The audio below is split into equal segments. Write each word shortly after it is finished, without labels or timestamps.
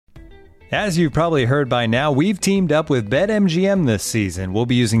As you've probably heard by now, we've teamed up with BetMGM this season. We'll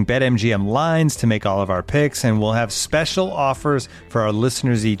be using BetMGM lines to make all of our picks, and we'll have special offers for our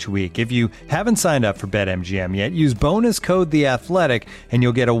listeners each week. If you haven't signed up for BetMGM yet, use bonus code The Athletic, and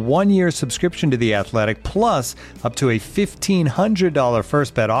you'll get a 1-year subscription to The Athletic, plus up to a $1,500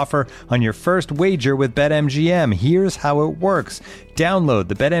 first bet offer on your first wager with BetMGM. Here's how it works. Download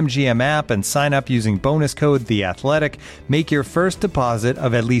the BetMGM app and sign up using bonus code The Athletic. Make your first deposit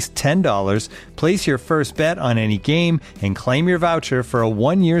of at least $10. Place your first bet on any game and claim your voucher for a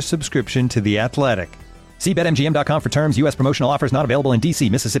 1-year subscription to The Athletic. See BetMGM.com for terms. U.S. promotional offers not available in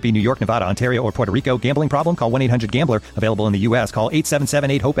D.C., Mississippi, New York, Nevada, Ontario, or Puerto Rico. Gambling problem? Call 1-800-GAMBLER. Available in the U.S. Call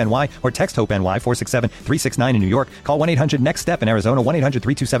 877-8-HOPE-NY or text HOPE-NY 467-369 in New York. Call 1-800-NEXT-STEP in Arizona.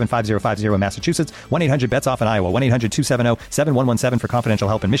 1-800-327-5050 in Massachusetts. 1-800-BETS-OFF in Iowa. 1-800-270-7117 for confidential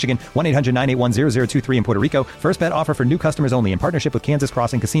help in Michigan. 1-800-981-0023 in Puerto Rico. First bet offer for new customers only in partnership with Kansas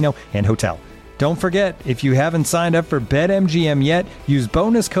Crossing Casino and Hotel. Don't forget, if you haven't signed up for BetMGM yet, use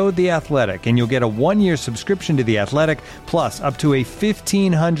bonus code The Athletic, and you'll get a 1-year subscription to The Athletic, plus up to a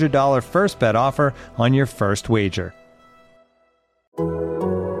 $1,500 first bet offer on your first wager.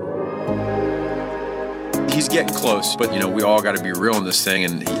 He's getting close, but, we all got to be real in this thing,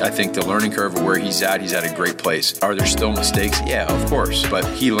 and I think the learning curve of where he's at a great place. Are there still mistakes? Yeah, of course, but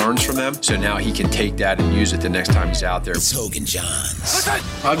he learns from them, so now he can take that and use it the next time he's out there. It's Hoge and Johns.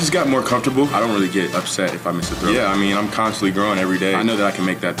 I've just got more comfortable. I don't really get upset if I miss a throw. Yeah, I'm constantly growing every day. I know that I can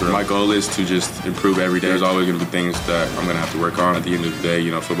make that throw. My goal is to just improve every day. There's always going to be things that I'm going to have to work on. At the end of the day,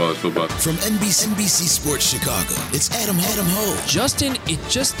 football is football. From NBC Sports Chicago, it's Adam Ho. Justin, it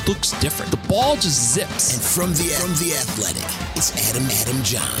just looks different. The ball just zips. And from the Athletic, it's Adam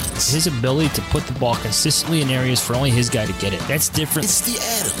Johns. His ability to put the ball consistently in areas for only his guy to get it. That's different. It's the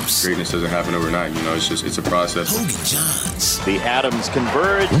Adams. Greatness doesn't happen overnight. It's a process. Hoge and Johns. The Adams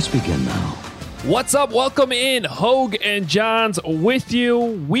converge. Let's begin now. What's up? Welcome in. Hoge and Johns with you.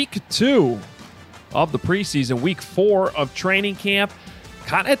 Week 2 of the preseason. Week 4 of training camp.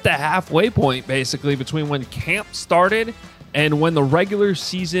 Kind of at the halfway point, basically, between when camp started and when the regular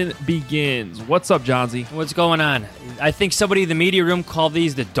season begins. What's up, Johnsy? What's going on? I think somebody in the media room called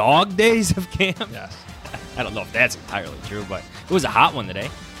these the dog days of camp. Yes. I don't know if that's entirely true, but it was a hot one today.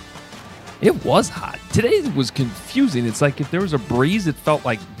 It was hot. Today was confusing. It's like if there was a breeze, it felt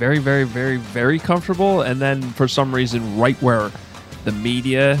like very, very, very, very comfortable. And then for some reason, right where the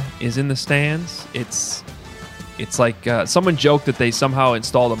media is in the stands, it's like someone joked that they somehow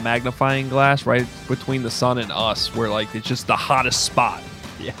installed a magnifying glass right between the sun and us, where like it's just the hottest spot.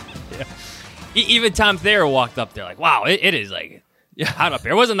 Yeah. Even Tom Thayer walked up there like, wow, it is like hot up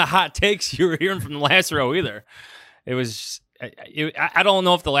here. It wasn't the hot takes you were hearing from the last row either. It was. I don't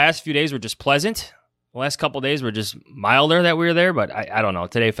know if the last few days were just pleasant. The last couple of days were just milder that we were there, but I don't know.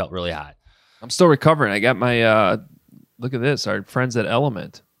 Today felt really hot. I'm still recovering. I got my look at this. Our friends at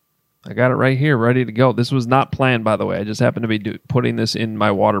Element. I got it right here, ready to go. This was not planned, by the way. I just happen to be putting this in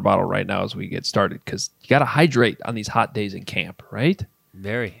my water bottle right now as we get started, because you got to hydrate on these hot days in camp, right?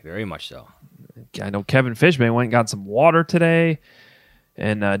 Very, very much so. I know Kevin Fishman went and got some water today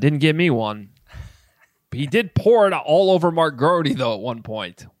and didn't give me one. He did pour it all over Mark Grody, though, at one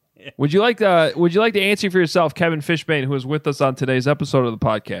point. Yeah. Would you like to answer for yourself, Kevin Fishbane, who is with us on today's episode of the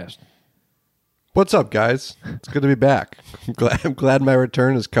podcast? What's up, guys? It's good to be back. I'm glad my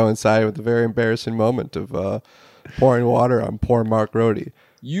return has coincided with a very embarrassing moment of pouring water on poor Mark Grody.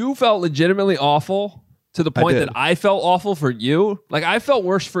 You felt legitimately awful to the point that I felt awful for you. Like, I felt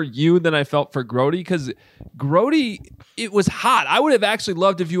worse for you than I felt for Grody, because Grody, it was hot. I would have actually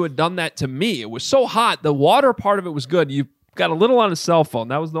loved if you had done that to me. It was so hot. The water part of it was good. You got a little on his cell phone.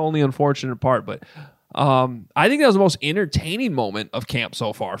 That was the only unfortunate part. But I think that was the most entertaining moment of camp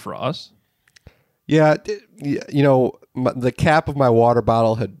so far for us. Yeah, the cap of my water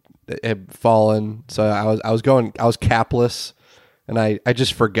bottle had fallen, so I was capless, and I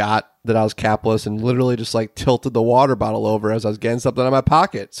just forgot that I was capless and literally just like tilted the water bottle over as I was getting something out of my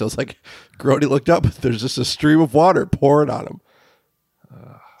pocket. So it's like Grody looked up, there's just a stream of water pouring on him.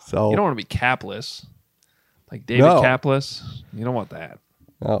 So you don't want to be capless, like David Capless. You don't want that.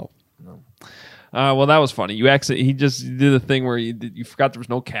 No. Well, that was funny. He just did a thing where you forgot there was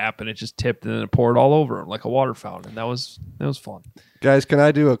no cap and it just tipped and then it poured all over him like a water fountain. That was fun. Guys, can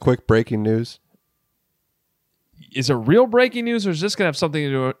I do a quick breaking news? Is it real breaking news, or is this going to have something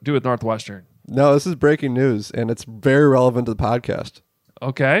to do with Northwestern? No, this is breaking news, and it's very relevant to the podcast.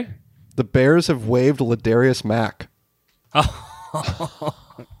 Okay. The Bears have waived Ladarius Mack.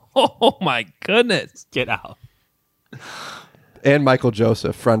 Oh my goodness. Get out. And Michael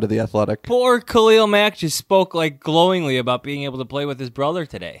Joseph, friend of the Athletic. Poor Khalil Mack just spoke like glowingly about being able to play with his brother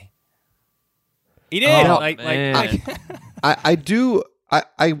today. He did. Oh, like I do.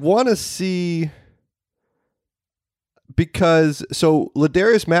 I want to see, because so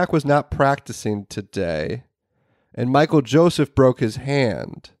Ladarius Mack was not practicing today, and Michael Joseph broke his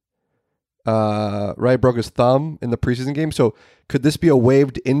hand. Right, broke his thumb in the preseason game. So could this be a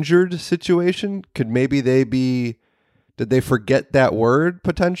waived injured situation? Could maybe did they forget that word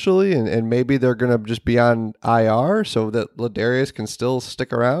potentially, and maybe they're gonna just be on IR so that Ladarius can still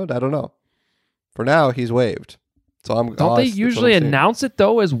stick around? I don't know. For now, he's waived. So Don't they usually announce it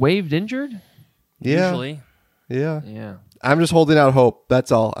though as waived injured? Yeah. usually. Yeah. I'm just holding out hope.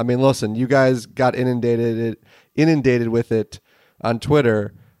 That's all. I mean, listen, you guys got inundated with it on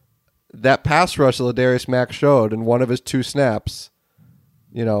Twitter. That pass rush that Ladarius Mack showed in one of his 2 snaps,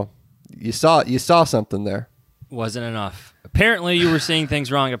 you saw something there. Wasn't enough. Apparently, you were seeing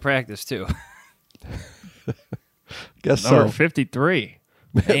things wrong at practice too. Guess Number so. 53.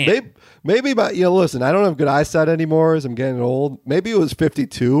 Maybe, but listen, I don't have good eyesight anymore as I'm getting old. Maybe it was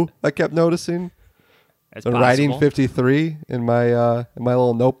 52. I kept noticing. That's And possible. writing 53 in my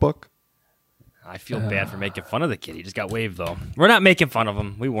little notebook. I feel bad for making fun of the kid. He just got waived, though. We're not making fun of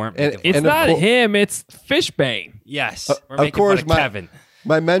him. We weren't. And- making fun It's And of not cour- him. It's Fishbane. Yes, we're Of making course, fun of Kevin.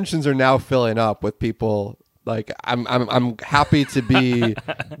 my mentions are now filling up with people. Like I'm happy to be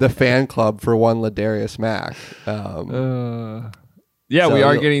the fan club for one Ladarius Mack. Yeah, So we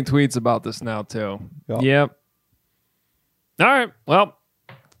are you'll- getting tweets about this now too. Yep. Yep. All right. Well,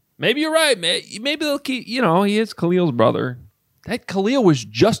 maybe you're right. Maybe they'll keep. He is Khalil's brother. That Khalil was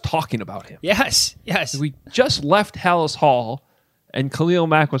just talking about him. Yes. We just left Hallis Hall, and Khalil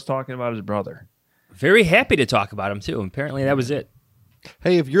Mack was talking about his brother. Very happy to talk about him, too. Apparently, that was it.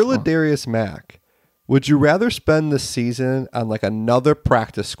 Hey, if you're Ladarius Mack, would you rather spend the season on like another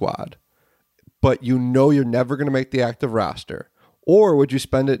practice squad, but you're never going to make the active roster? Or would you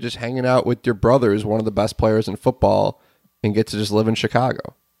spend it just hanging out with your brother who's one of the best players in football and get to just live in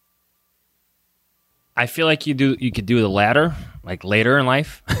Chicago? I feel like you could do the latter, like later in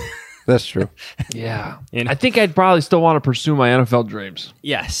life. That's true. Yeah. You know? I think I'd probably still want to pursue my NFL dreams.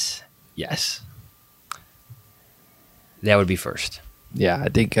 Yes. That would be first. Yeah, I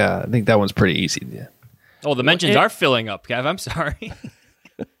think that one's pretty easy. Yeah. Oh, the mentions are filling up, Kev. I'm sorry.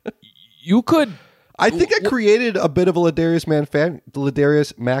 You could. I think I created a bit of a Ladarius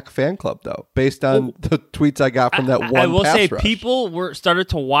Mack fan club, though, based on the tweets I got from that one I will pass say rush. people started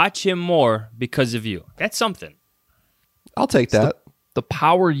to watch him more because of you. That's something. I'll take that. The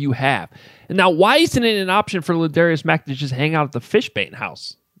power you have. And now, why isn't it an option for Ladarius Mack to just hang out at the Fishbane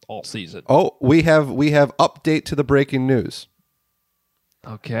house all season? Oh, we have update to the breaking news.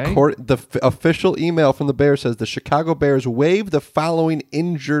 Okay. The official email from the Bears says the Chicago Bears waived the following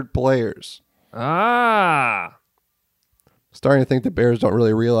injured players. Ah. Starting to think the Bears don't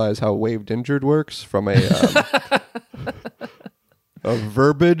really realize how waived injured works from a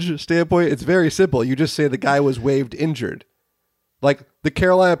verbiage standpoint. It's very simple. You just say the guy was waived injured. Like the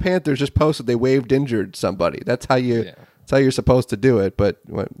Carolina Panthers just posted they waived injured somebody. That's how you're supposed to do it. But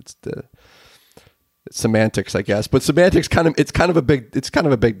it's semantics, I guess. But semantics it's kind of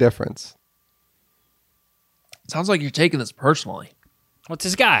a big difference. Sounds like you're taking this personally. What's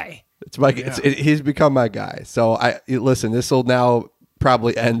this guy? It's my he's become my guy. So listen. This will now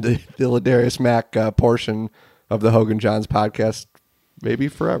probably end the Ladarius Mack portion of the Hogan Johns podcast, maybe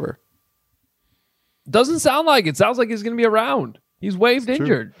forever. Doesn't sound like it. Sounds like he's going to be around. He's waived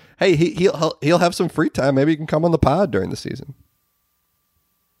injured. Hey, he'll have some free time. Maybe he can come on the pod during the season.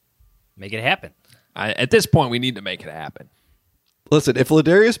 Make it happen. At this point, we need to make it happen. Listen, if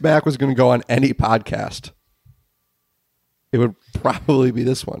Ladarius Mack was going to go on any podcast, it would probably be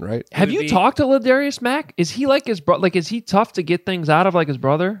this one, right? Have you talked to Ladarius Mack? Is he like his brother? Like, is he tough to get things out of like his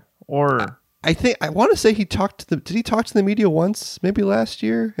brother? Or I want to say he talked to did he talk to the media once, maybe last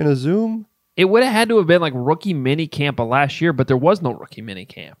year in a Zoom? it would have had to have been like rookie mini camp of last year, but there was no rookie mini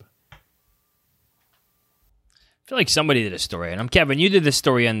camp. I feel like somebody did a story, and Kevin, you did this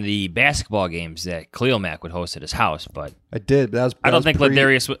story on the basketball games that Khalil Mack would host at his house, but I did. I don't think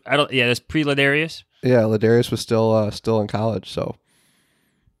Ladarius. That's pre-Ladarius. Yeah, Ladarius was still in college, so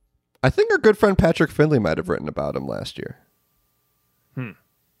I think our good friend Patrick Finley might have written about him last year.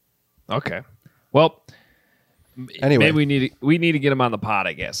 Okay. Well, Anyway, maybe we need to get him on the pod,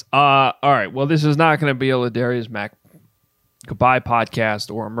 I guess. All right. Well, this is not going to be a Ladarius Mack goodbye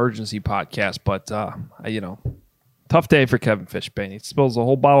podcast or emergency podcast, but tough day for Kevin Fishbane. He spills a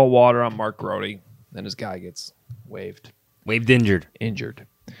whole bottle of water on Mark Grody, then his guy gets waived injured.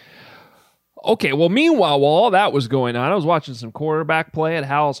 Okay, well, meanwhile, while all that was going on, I was watching some quarterback play at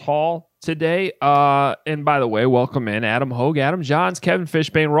Hallis Hall. today. And by the way, welcome in Adam Hogue, Adam Johns, Kevin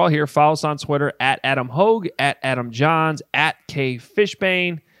Fishbane. We're all here. Follow us on Twitter at Adam Hogue, at Adam Johns, at K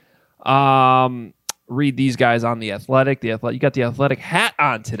Fishbane. Read these guys on The Athletic. You got the Athletic hat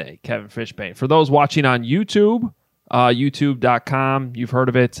on today, Kevin Fishbane. For those watching on YouTube, youtube.com, you've heard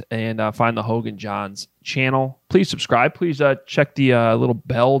of it, and find the Hogue and Johns channel. Please subscribe. Please check the little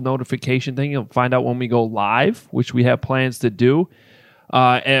bell notification thing. You'll find out when we go live, which we have plans to do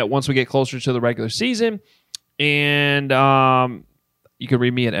once we get closer to the regular season. And you can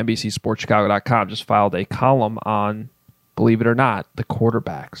read me at NBCSportsChicago.com. Just filed a column on, believe it or not, the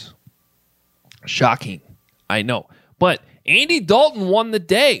quarterbacks. Shocking, I know. But Andy Dalton won the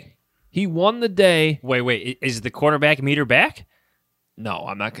day. He won the day. Wait. Is the quarterback meter back? No,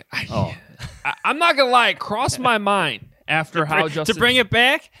 I'm not. I'm not gonna lie. It crossed my mind after how Justin to bring it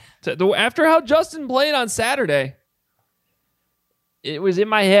back. After how Justin played on Saturday, it was in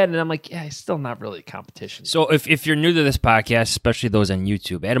my head, and I'm like, yeah, he's still not really a competition. So if you're new to this podcast, especially those on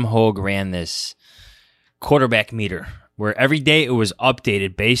YouTube, Adam Hogue ran this quarterback meter where every day it was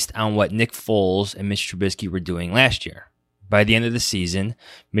updated based on what Nick Foles and Mitch Trubisky were doing last year. By the end of the season,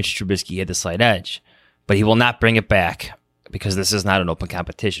 Mitch Trubisky had the slight edge, but he will not bring it back because this is not an open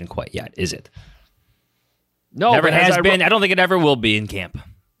competition quite yet, is it? No, never has been. I don't think it ever will be in camp.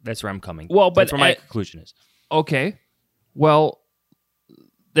 That's where I'm coming. Well, but that's where my conclusion is. Okay, well,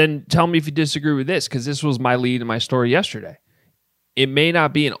 then tell me if you disagree with this, because this was my lead in my story yesterday. It may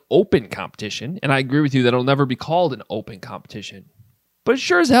not be an open competition, and I agree with you that it'll never be called an open competition, but it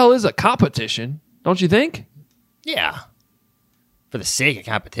sure as hell is a competition, don't you think? Yeah. For the sake of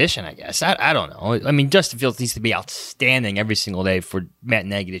competition, I guess. I don't know. I mean, Justin Fields needs to be outstanding every single day for Matt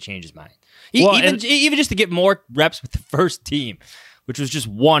Nagy to change his mind. Even just to get more reps with the first team, which was just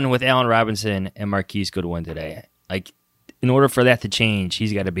one with Allen Robinson and Marquise Goodwin today. Like, in order for that to change,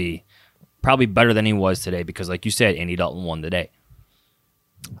 he's got to be probably better than he was today because, like you said, Andy Dalton won today.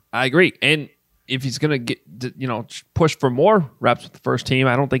 I agree. And if he's going to get, push for more reps with the first team,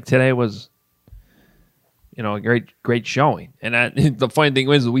 I don't think today was, a great showing. And the funny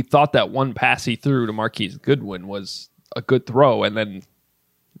thing is, we thought that one pass he threw to Marquise Goodwin was a good throw. And then,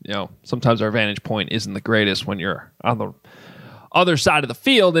 sometimes our vantage point isn't the greatest when you're on the other side of the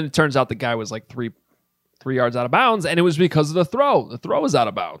field. And it turns out the guy was like three yards out of bounds, and it was because of the throw. The throw was out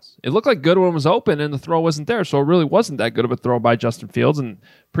of bounds. It looked like Goodwin was open, and the throw wasn't there, so it really wasn't that good of a throw by Justin Fields, and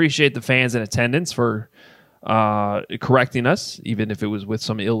appreciate the fans in attendance for correcting us, even if it was with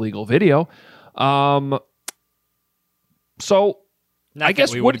some illegal video. So not I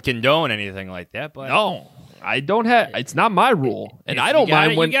guess we would condone anything like that, but no, I don't have. It's not my rule, and I don't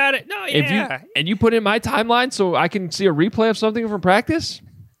mind when you got it. No, yeah. If you put in my timeline so I can see a replay of something from practice,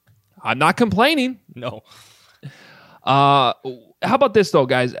 I'm not complaining. No. How about this though,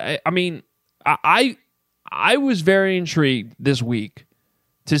 guys? I was very intrigued this week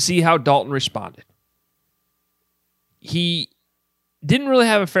to see how Dalton responded. He didn't really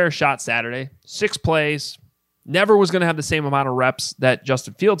have a fair shot Saturday. 6 plays. Never was going to have the same amount of reps that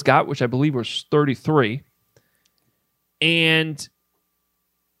Justin Fields got, which I believe was 33. And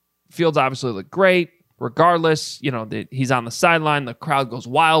Fields obviously looked great. Regardless, he's on the sideline. The crowd goes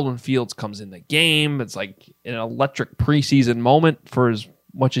wild when Fields comes in the game. It's like an electric preseason moment for as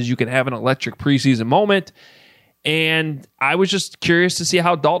much as you can have an electric preseason moment. And I was just curious to see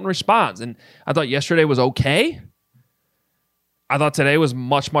how Dalton responds. And I thought yesterday was okay. I thought today was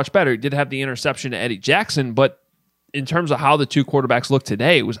much, much better. He did have the interception to Eddie Jackson, but in terms of how the two quarterbacks looked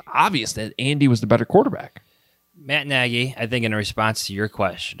today, it was obvious that Andy was the better quarterback. Matt Nagy, I think in response to your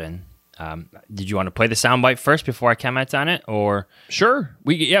question, did you want to play the soundbite first before I comment on it, or sure?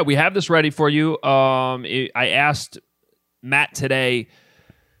 We have this ready for you. I asked Matt today.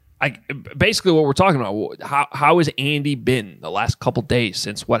 Basically what we're talking about. How has Andy been the last couple days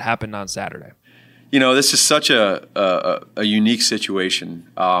since what happened on Saturday? This is such a unique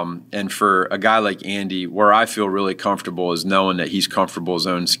situation, and for a guy like Andy, where I feel really comfortable is knowing that he's comfortable in his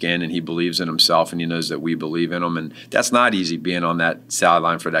own skin and he believes in himself and he knows that we believe in him, and that's not easy being on that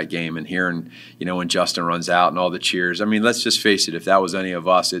sideline for that game and hearing, when Justin runs out and all the cheers. I mean, let's just face it. If that was any of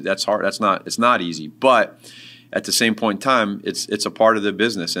us, that's hard. It's not easy, but at the same point in time, it's a part of the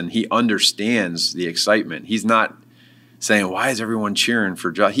business, and he understands the excitement. He's not saying, why is everyone cheering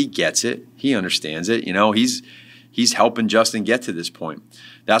for Justin? He gets it. He understands it. He's helping Justin get to this point.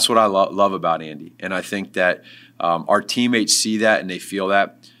 That's what I love about Andy. And I think that our teammates see that and they feel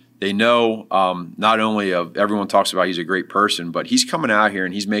that. They know not only of everyone talks about he's a great person, but he's coming out here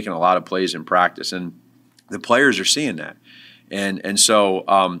and he's making a lot of plays in practice. And the players are seeing that. And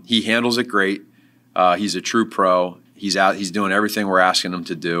so he handles it great. He's a true pro. He's out. He's doing everything we're asking him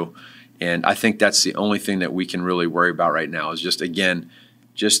to do. And I think that's the only thing that we can really worry about right now is just, again,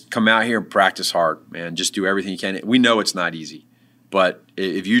 just come out here and practice hard, man. Just do everything you can. We know it's not easy. But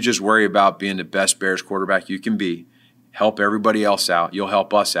if you just worry about being the best Bears quarterback you can be, help everybody else out, you'll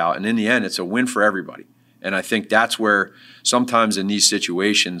help us out. And in the end, it's a win for everybody. And I think that's where sometimes in these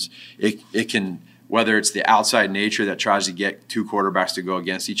situations, it can, whether it's the outside nature that tries to get two quarterbacks to go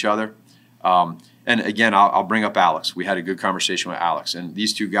against each other. And again, I'll bring up Alex. We had a good conversation with Alex. And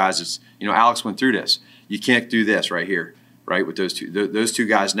these two guys, Alex went through this. You can't do this right here, right, with those two. Those two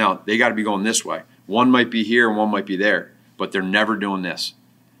guys now, they got to be going this way. One might be here and one might be there, but they're never doing this.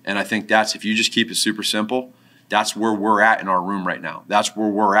 And I think that's, if you just keep it super simple, that's where we're at in our room right now. That's where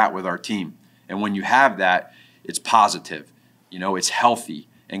we're at with our team. And when you have that, it's positive. It's healthy,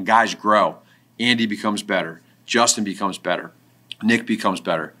 and guys grow. Andy becomes better. Justin becomes better. Nick becomes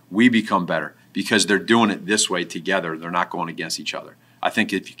better. We become better because they're doing it this way together. They're not going against each other. I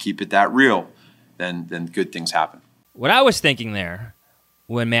think if you keep it that real, then good things happen. What I was thinking there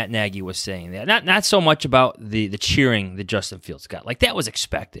when Matt Nagy was saying that, not so much about the cheering that Justin Fields got. Like, that was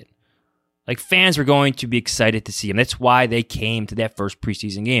expected. Like, fans were going to be excited to see him. That's why they came to that first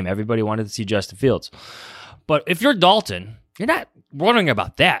preseason game. Everybody wanted to see Justin Fields. But if you're Dalton, you're not wondering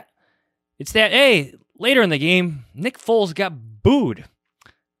about that. It's that, hey, later in the game, Nick Foles got booed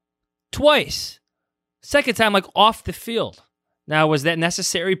twice. Second time, like, off the field. Now, was that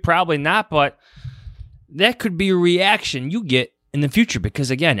necessary? Probably not, but that could be a reaction you get in the future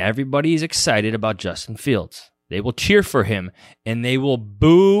because, again, everybody is excited about Justin Fields. They will cheer for him, and they will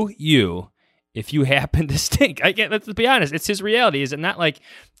boo you if you happen to stink. Let's be honest. It's his reality. Is it not? Like,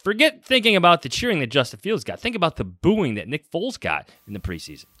 forget thinking about the cheering that Justin Fields got. Think about the booing that Nick Foles got in the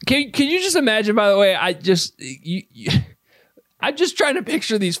preseason. Can you just imagine, by the way, I'm just trying to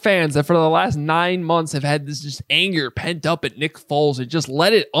picture these fans that for the last 9 months have had this just anger pent up at Nick Foles and just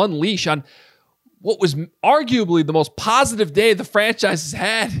let it unleash on what was arguably the most positive day the franchise has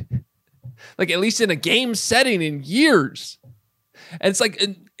had, like at least in a game setting in years. And it's like,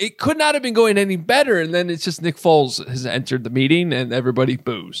 it could not have been going any better. And then it's just Nick Foles has entered the meeting and everybody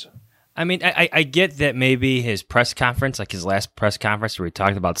boos. I mean, I get that maybe his press conference, like his last press conference where he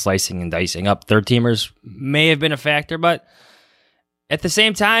talked about slicing and dicing up third-teamers may have been a factor, but at the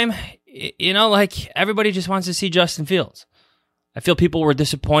same time, like everybody just wants to see Justin Fields. I feel people were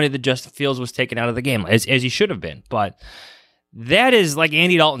disappointed that Justin Fields was taken out of the game, as he should have been. But that is like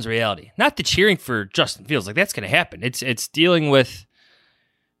Andy Dalton's reality. Not the cheering for Justin Fields. Like, that's going to happen. It's dealing with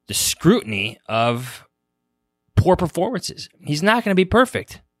the scrutiny of poor performances. He's not going to be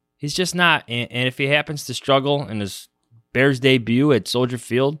perfect. He's just not. And if he happens to struggle in his Bears debut at Soldier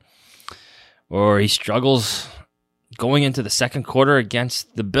Field, or he struggles going into the second quarter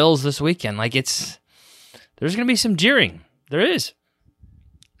against the Bills this weekend, like, there's going to be some jeering. There is.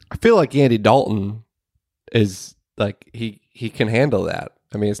 I feel like Andy Dalton is like he can handle that.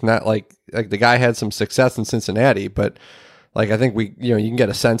 I mean, it's not like the guy had some success in Cincinnati, but like I think you can get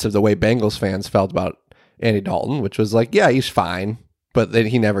a sense of the way Bengals fans felt about Andy Dalton, which was like, yeah, he's fine, but then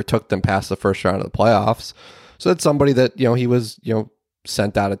he never took them past the first round of the playoffs. So that's somebody that he was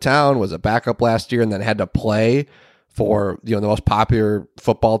sent out of town, was a backup last year, and then had to play for the most popular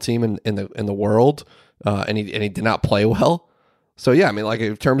football team in the world. And he did not play well. So yeah, I mean, like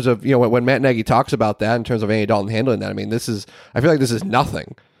in terms of when Matt Nagy talks about that, in terms of Andy Dalton handling that, I mean, I feel like this is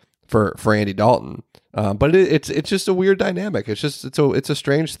nothing for Andy Dalton. But it's just a weird dynamic. It's a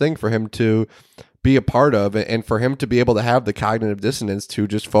strange thing for him to be a part of, and for him to be able to have the cognitive dissonance to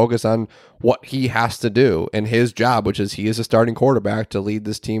just focus on what he has to do and his job, which is he is a starting quarterback to lead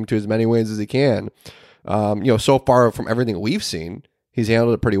this team to as many wins as he can. So far from everything we've seen, he's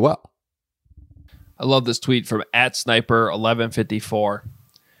handled it pretty well. I love this tweet from @Sniper1154.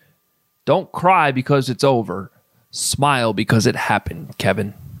 Don't cry because it's over. Smile because it happened,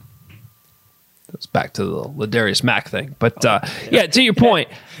 Kevin. That's back to the Ladarius Mack thing. But yeah, to your point.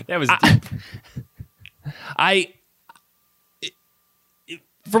 That was deep.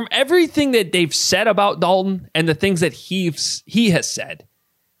 From everything that they've said about Dalton and the things that he has said,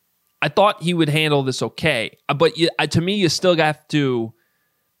 I thought he would handle this okay. But to me, you still have to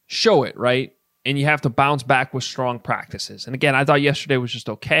show it, right? And you have to bounce back with strong practices. And again, I thought yesterday was just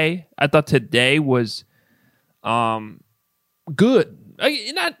okay. I thought today was good.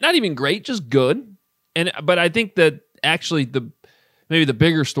 Not even great, just good. But I think that actually maybe the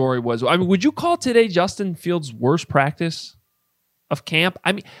bigger story was, I mean, would you call today Justin Fields' worst practice of camp?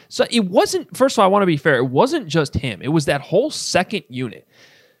 I mean, so it wasn't, first of all, I want to be fair, it wasn't just him. It was that whole second unit.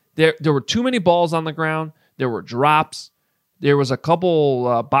 There were too many balls on the ground. There were drops. There was a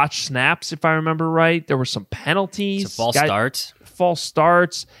couple botched snaps, if I remember right. There were some penalties. Some false starts. false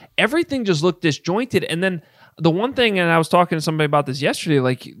starts. Everything just looked disjointed. And then the one thing, and I was talking to somebody about this yesterday,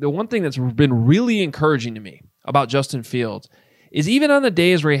 like the one thing that's been really encouraging to me about Justin Fields is even on the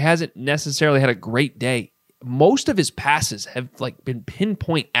days where he hasn't necessarily had a great day, most of his passes have like been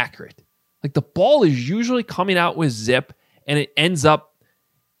pinpoint accurate. Like the ball is usually coming out with zip and it ends up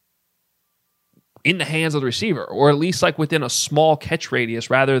in the hands of the receiver, or at least like within a small catch radius,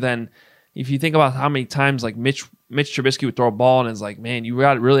 rather than if you think about how many times like Mitch Trubisky would throw a ball and it's like, man, you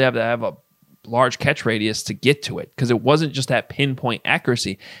really have to have a large catch radius to get to it, because it wasn't just that pinpoint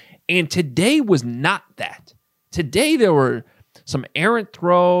accuracy. And today was not that. Today there were some errant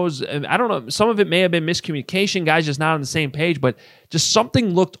throws. I don't know. Some of it may have been miscommunication, guys just not on the same page, but just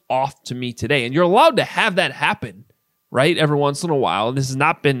something looked off to me today. And you're allowed to have that happen, right? Every once in a while. And this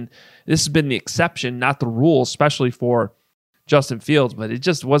has been the exception, not the rule, especially for Justin Fields, but it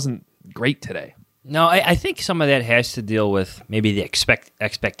just wasn't great today. No, I think some of that has to deal with maybe the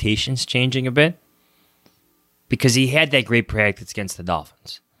expectations changing a bit, because he had that great practice against the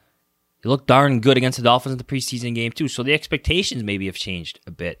Dolphins. He looked darn good against the Dolphins in the preseason game too, so the expectations maybe have changed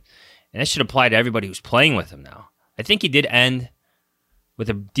a bit, and that should apply to everybody who's playing with him now. I think he did end with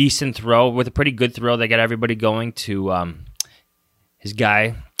a decent throw, with a pretty good throw that got everybody going to his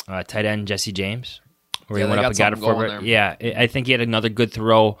guy, tight end Jesse James, where he went up and got it for it. Yeah, I think he had another good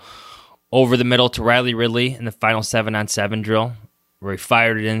throw over the middle to Riley Ridley in the final 7-on-7 drill, where he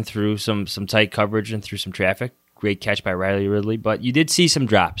fired it in through some tight coverage and through some traffic. Great catch by Riley Ridley, but you did see some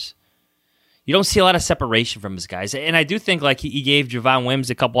drops. You don't see a lot of separation from his guys. And I do think like he gave Javon Wims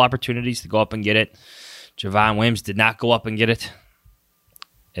a couple opportunities to go up and get it. Javon Wims did not go up and get it,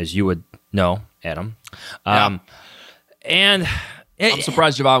 as you would know, Adam. Yeah. And I'm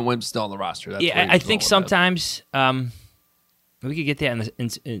surprised Javon Wims is still on the roster. That's I think sometimes we could get that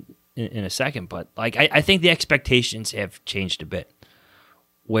in a second, but like I think the expectations have changed a bit,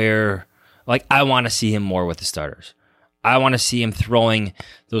 where like I want to see him more with the starters. I want to see him throwing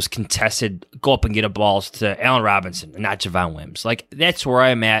those contested go up and get a balls to Allen Robinson and not Javon Wims. Like that's where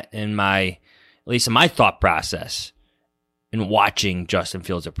I'm at in at least in my thought process in watching Justin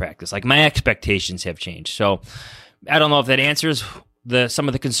Fields at practice. Like my expectations have changed. So I don't know if that answers some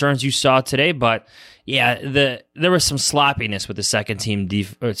of the concerns you saw today, but yeah, there was some sloppiness with the second team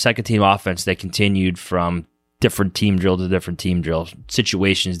offense that continued from different team drill to different team drill.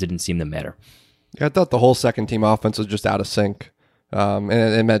 Situations didn't seem to matter. Yeah, I thought the whole second team offense was just out of sync, and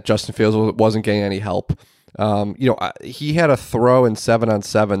it meant Justin Fields wasn't getting any help. He had a throw in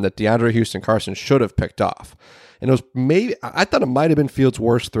 7-on-7 that DeAndre Houston Carson should have picked off, and it was I thought it might have been Fields'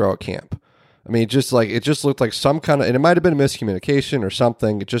 worst throw at camp. I mean, it just looked like some kind of, and it might have been a miscommunication or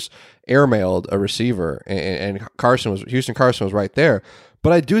something. It just airmailed a receiver, and Houston Carson was right there.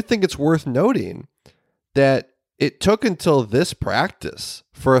 But I do think it's worth noting that it took until this practice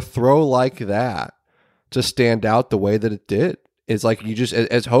for a throw like that to stand out the way that it did. It's like you just,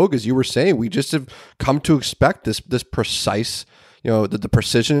 as Hogue, as you were saying, we just have come to expect this precise, the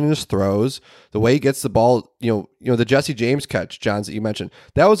precision in his throws, the way he gets the ball, the Jesse James catch, Johns, that you mentioned,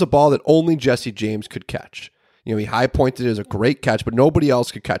 that was a ball that only Jesse James could catch. He high pointed it as a great catch, but nobody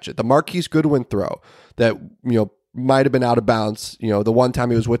else could catch it. The Marquise Goodwin throw that, might have been out of bounds, the one time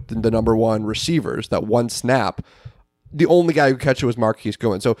he was with the number one receivers, that one snap, the only guy who could catch it was Marquise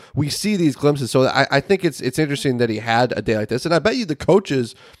Goodwin. So we see these glimpses. So I think it's interesting that he had a day like this. And I bet you the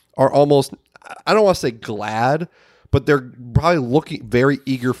coaches are almost, I don't want to say glad, but they're probably looking very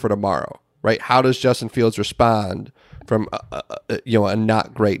eager for tomorrow, right? How does Justin Fields respond from a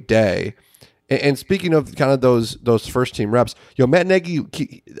not great day? And speaking of kind of those first team reps, Matt Nagy,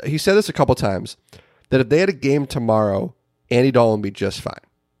 he said this a couple times, that if they had a game tomorrow, Andy Dalton would be just fine.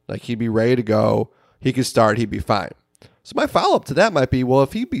 Like he'd be ready to go. He could start. He'd be fine. So my follow-up to that might be, well,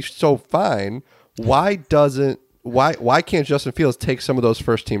 if he'd be so fine, why can't Justin Fields take some of those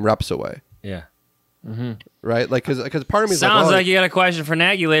first team reps away? Yeah. Mm-hmm. Right? Like, because part of me is sounds like you got a question for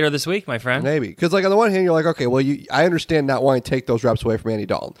Nagy later this week, my friend. Maybe. Because like on the one hand, you're like, okay, well, I understand not wanting to take those reps away from Andy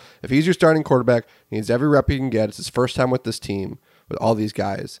Dalton. If he's your starting quarterback, he needs every rep he can get. It's his first time with this team, with all these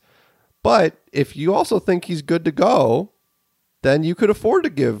guys. But if you also think he's good to go, then you could afford to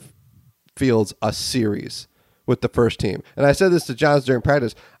give Fields a series with the first team. And I said this to Johns during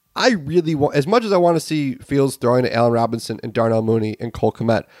practice. I really want, as much as I want to see Fields throwing to Allen Robinson and Darnell Mooney and Cole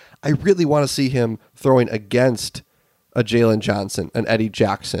Kmet, I really want to see him throwing against a Jalen Johnson, an Eddie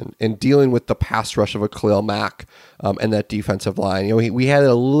Jackson, and dealing with the pass rush of a Khalil Mack and that defensive line. We had it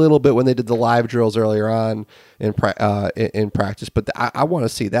a little bit when they did the live drills earlier on in practice, but I want to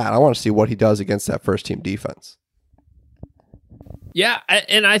see that. I want to see what he does against that first team defense. Yeah,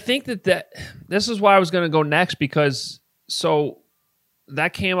 and I think that this is why I was going to go next, because so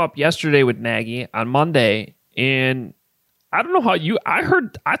that came up yesterday with Nagy on Monday, and I don't know how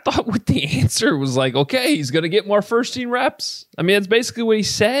I thought what the answer was like, okay, he's going to get more first-team reps. I mean, that's basically what he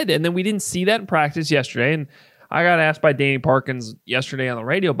said, and then we didn't see that in practice yesterday, and I got asked by Danny Parkins yesterday on the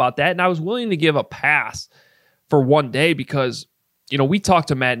radio about that, and I was willing to give a pass for one day because, we talk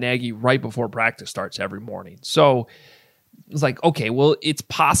to Matt Nagy right before practice starts every morning. So it's like, okay, well, it's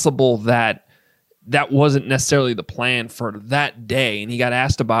possible that wasn't necessarily the plan for that day, and he got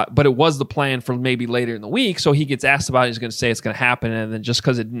asked about, but it was the plan for maybe later in the week. So he gets asked about it, he's going to say it's going to happen, and then just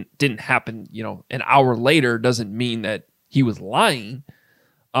because it didn't happen, an hour later doesn't mean that he was lying.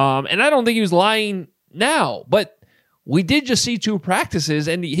 And I don't think he was lying now, but we did just see 2 practices,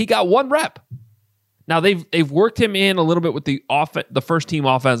 and he got 1 rep. Now they've worked him in a little bit with the first team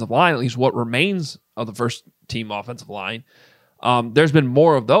offensive line, at least what remains of the first team offensive line. There's been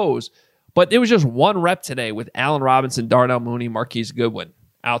more of those, but it was just 1 rep today with Allen Robinson, Darnell Mooney, Marquise Goodwin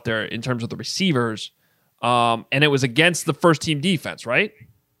out there in terms of the receivers, and it was against the first team defense, right?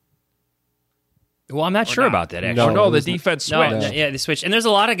 Well, I'm not sure about that, actually. No, the defense switched. No, yeah, they switched. And there's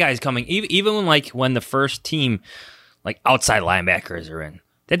a lot of guys coming, even when the first team, outside linebackers are in.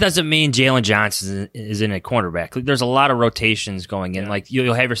 That doesn't mean Jalen Johnson is in a cornerback. There's a lot of rotations going in. Yeah.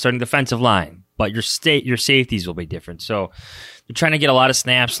 You'll have your starting defensive line, but your safeties will be different. So they're trying to get a lot of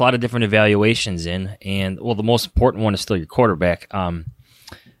snaps, a lot of different evaluations in. And, the most important one is still your quarterback. I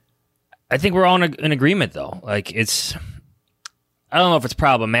think we're all in agreement, though. I don't know if it's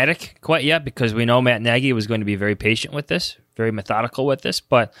problematic quite yet because we know Matt Nagy was going to be very patient with this, very methodical with this.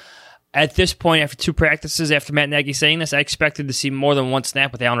 But at this point, after 2 practices, after Matt Nagy saying this, I expected to see more than 1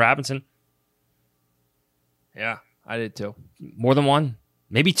 snap with Allen Robinson. Yeah, I did too. More than 1,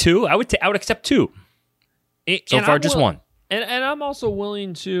 maybe 2. I would accept 2. So far, just 1. And I'm also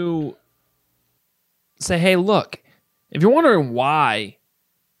willing to say, hey, look, if you're wondering why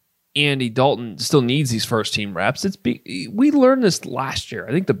Andy Dalton still needs these first team reps, we learned this last year.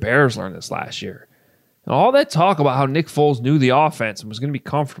 I think the Bears learned this last year. And all that talk about how Nick Foles knew the offense and was going to be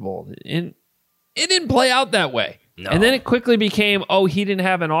comfortable, and it didn't play out that way. No. And then it quickly became, he didn't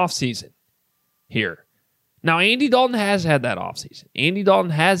have an offseason here. Now, Andy Dalton has had that offseason. Andy Dalton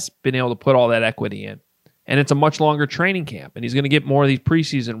has been able to put all that equity in, and it's a much longer training camp, and he's going to get more of these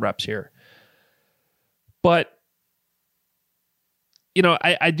preseason reps here. But,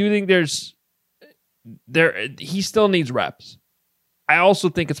 I do think he still needs reps. I also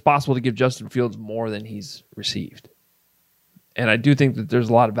think it's possible to give Justin Fields more than he's received. And I do think that there's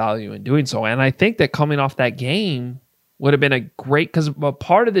a lot of value in doing so. And I think that coming off that game would have been a great, because a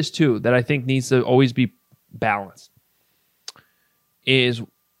part of this too that I think needs to always be balanced is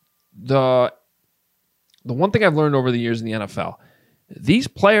the one thing I've learned over the years in the NFL. These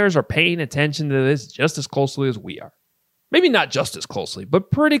players are paying attention to this just as closely as we are. Maybe not just as closely,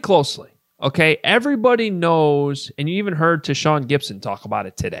 but pretty closely. Okay, everybody knows, and you even heard Tashawn Gibson talk about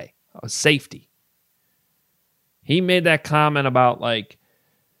it today, safety. He made that comment about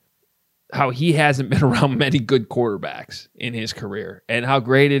how he hasn't been around many good quarterbacks in his career and how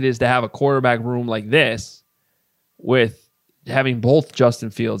great it is to have a quarterback room like this with having both Justin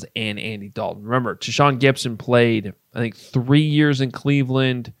Fields and Andy Dalton. Remember, Tashawn Gibson played, I think, 3 years in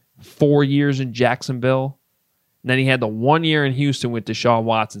Cleveland, 4 years in Jacksonville. And then he had the 1 year in Houston with Deshaun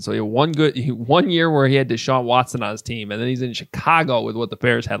Watson. So he had 1 year where he had Deshaun Watson on his team. And then he's in Chicago with what the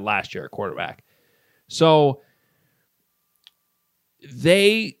Bears had last year at quarterback. So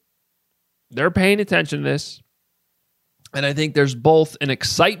they're paying attention to this. And I think there's both an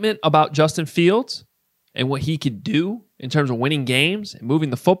excitement about Justin Fields and what he could do in terms of winning games and moving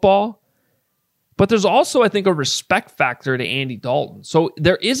the football. But there's also, I think, a respect factor to Andy Dalton. So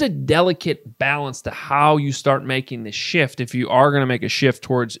there is a delicate balance to how you start making this shift if you are going to make a shift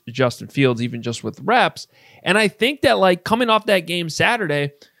towards Justin Fields, even just with reps. And I think that coming off that game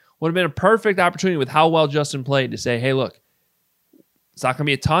Saturday would have been a perfect opportunity with how well Justin played to say, hey, look, it's not going to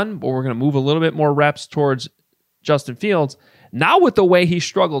be a ton, but we're going to move a little bit more reps towards Justin Fields. Now with the way he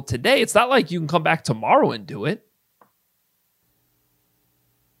struggled today, it's not like you can come back tomorrow and do it.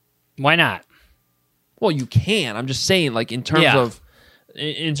 Why not? Well, you can. I'm just saying, in terms of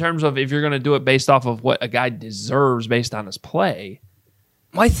if you're going to do it based off of what a guy deserves based on his play.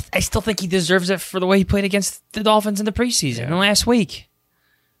 Well, I still think he deserves it for the way he played against the Dolphins in the preseason and last week.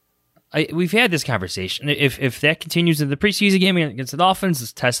 We've had this conversation. If that continues in the preseason game against the Dolphins,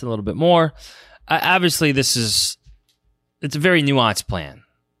 let's test it a little bit more. Obviously, it's a very nuanced plan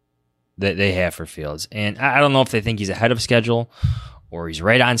that they have for Fields, and I don't know if they think he's ahead of schedule or he's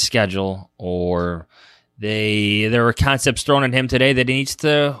right on schedule or there were concepts thrown at him today that he needs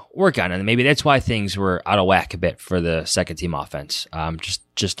to work on, and maybe that's why things were out of whack a bit for the second team offense.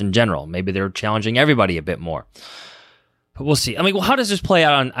 Just in general, maybe they're challenging everybody a bit more. But we'll see. I mean, how does this play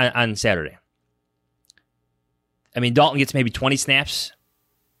out on Saturday? I mean, Dalton gets maybe 20 snaps,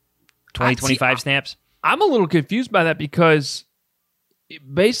 25 snaps. I'm a little confused by that because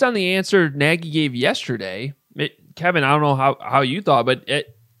based on the answer Nagy gave yesterday, Kevin, I don't know how you thought, but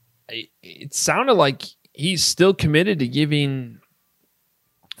it sounded like he's still committed to giving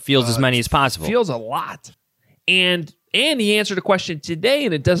Fields as many as possible. Fields a lot. And he answered a question today,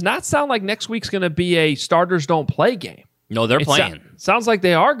 and it does not sound like next week's going to be a starters don't play game. No, they're playing. Sounds like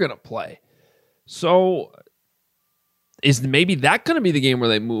they are going to play. So is maybe that going to be the game where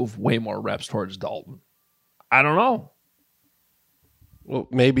they move way more reps towards Dalton? I don't know. Well,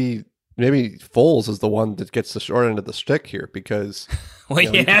 maybe Foles is the one that gets the short end of the stick here because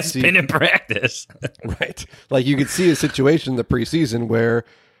he has been in practice. Right. Like you could see a situation in the preseason where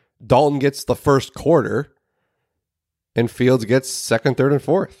Dalton gets the first quarter and Fields gets second, third, and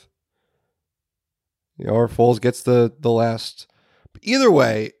fourth. Or Foles gets the last. Either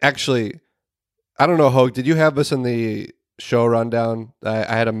way, actually, I don't know, Hogue, did you have this in the show rundown? I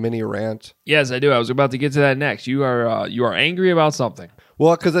had a mini rant. Yes, I do. I was about to get to that next. You are angry about something.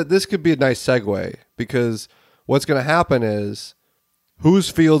 Well, because this could be a nice segue, because what's going to happen is who's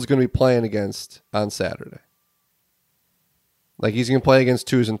Fields going to be playing against on Saturday? Like he's going to play against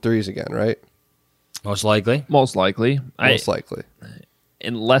 2s and 3s again, right? Most likely. Most likely.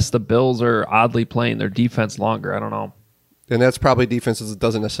 Unless the Bills are oddly playing their defense longer. I don't know. And that's probably defenses that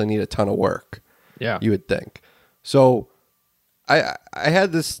doesn't necessarily need a ton of work. Yeah. You would think. So I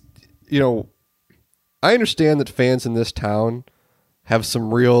had this, I understand that fans in this town have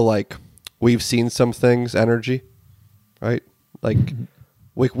some real, like, we've seen some things energy, right? Like,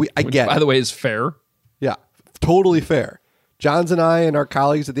 I get it. By the way, is fair. Yeah, totally fair. Johns and I and our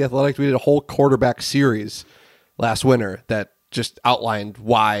colleagues at The Athletic, we did a whole quarterback series last winter that just outlined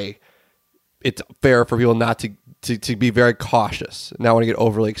why it's fair for people not to be very cautious, not want to get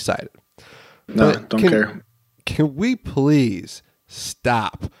overly excited. No, don't care. Can we please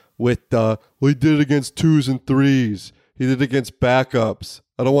stop with the, we did it against 2s and 3s. He did it against backups.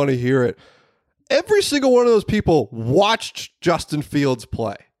 I don't want to hear it. Every single one of those people watched Justin Fields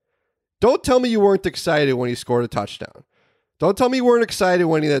play. Don't tell me you weren't excited when he scored a touchdown. Don't tell me you weren't excited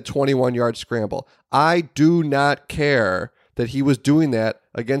when he had a 21-yard scramble. I do not care that he was doing that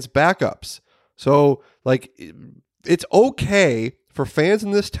against backups. So, like, it's okay for fans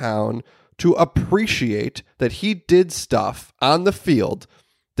in this town to appreciate that he did stuff on the field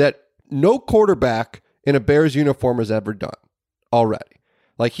that no quarterback in a Bears uniform has ever done already.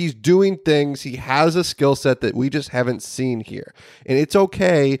 Like, he's doing things. He has a skill set that we just haven't seen here. And it's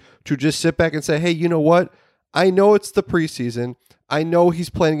okay to just sit back and say, hey, you know what? I know it's the preseason. I know he's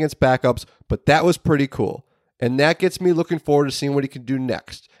playing against backups, but that was pretty cool. And that gets me looking forward to seeing what he can do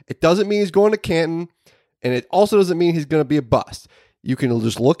next. It doesn't mean he's going to Canton, and it also doesn't mean he's going to be a bust. You can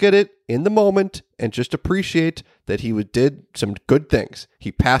just look at it in the moment and just appreciate that he did some good things.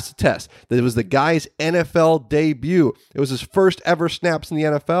 He passed the test. That it was the guy's NFL debut. It was his first ever snaps in the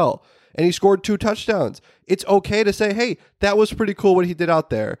NFL. And he scored 2 touchdowns. It's okay to say, hey, that was pretty cool what he did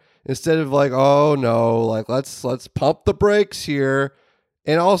out there. Instead of like, oh no, like let's pump the brakes here.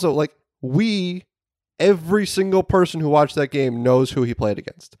 And also, like, every single person who watched that game knows who he played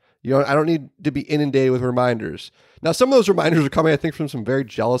against. I don't need to be inundated with reminders. Now, some of those reminders are coming, I think, from some very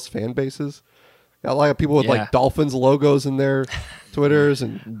jealous fan bases. Got a lot of people with like Dolphins logos in their Twitters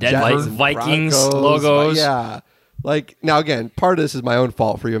and Vikings logos. Yeah. Like, now again, part of this is my own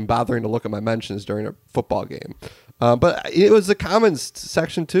fault for even bothering to look at my mentions during a football game. But it was the comments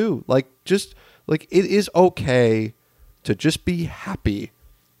section too. Like, just like, it is okay to just be happy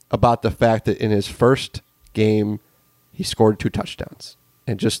about the fact that in his first game, he scored 2 touchdowns.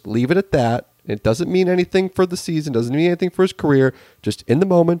 And just leave it at that. It doesn't mean anything for the season, doesn't mean anything for his career. Just in the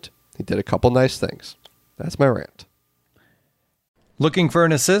moment, he did a couple nice things. That's my rant. Looking for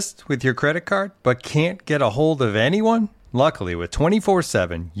an assist with your credit card, but can't get a hold of anyone? Luckily, with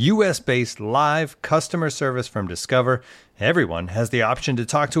 24/7 U.S.-based live customer service from Discover, everyone has the option to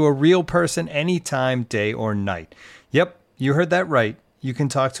talk to a real person anytime, day or night. Yep, you heard that right. You can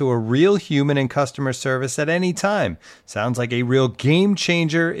talk to a real human in customer service at any time. Sounds like a real game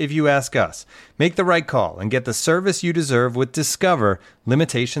changer if you ask us. Make the right call and get the service you deserve with Discover.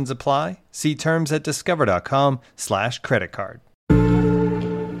 Limitations apply. See terms at discover.com/creditcard.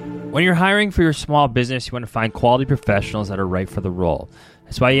 When you're hiring for your small business, you want to find quality professionals that are right for the role.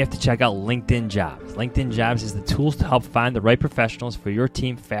 That's why you have to check out LinkedIn Jobs. LinkedIn Jobs is the tools to help find the right professionals for your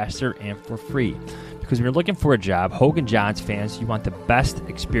team faster and for free. Because when you're looking for a job, Hogan Johns fans, you want the best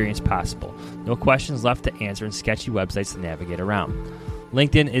experience possible. No questions left to answer and sketchy websites to navigate around.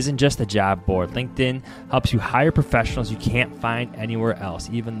 LinkedIn isn't just a job board. LinkedIn helps you hire professionals you can't find anywhere else,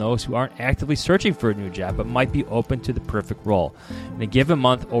 even those who aren't actively searching for a new job but might be open to the perfect role. In a given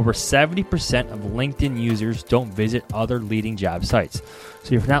month, over 70% of LinkedIn users don't visit other leading job sites.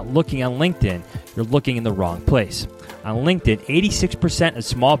 So if you're not looking on LinkedIn, you're looking in the wrong place. On LinkedIn, 86% of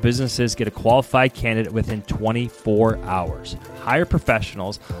small businesses get a qualified candidate within 24 hours. Hire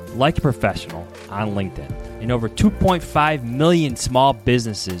professionals like a professional on LinkedIn. And over 2.5 million small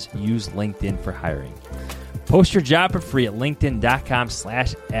businesses use LinkedIn for hiring. Post your job for free at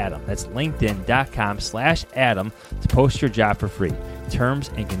linkedin.com/Adam. That's linkedin.com/Adam to post your job for free.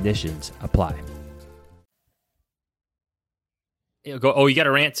 Terms and conditions apply. You got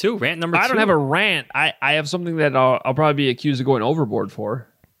a rant too? Rant number 2? I don't have a rant. I have something that I'll probably be accused of going overboard for.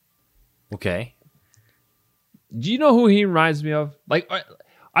 Okay. Do you know who he reminds me of? Let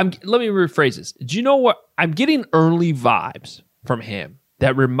me rephrase this. Do you know what? I'm getting early vibes from him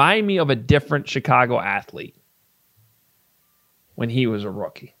that remind me of a different Chicago athlete when he was a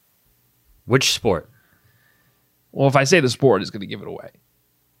rookie. Which sport? Well, if I say the sport, it's going to give it away.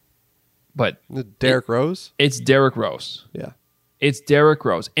 But Derrick Rose? It's Derrick Rose. Yeah. It's Derrick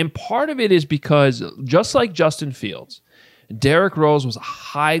Rose. And part of it is because, just like Justin Fields, Derrick Rose was a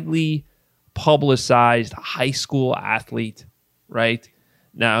highly publicized high school athlete, right?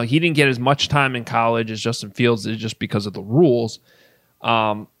 Now, he didn't get as much time in college as Justin Fields did just because of the rules.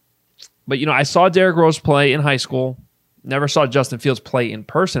 But, I saw Derrick Rose play in high school. Never saw Justin Fields play in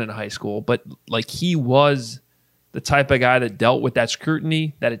person in high school. But, he was the type of guy that dealt with that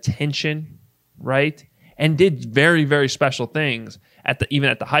scrutiny, that attention, right? And did very, very special things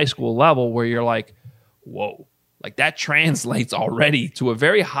even at the high school level where you're like, whoa, that translates already to a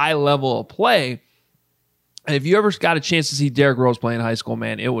very high level of play. And if you ever got a chance to see Derrick Rose play in high school,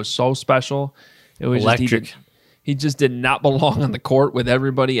 man, it was so special. It was electric. He just did not belong on the court with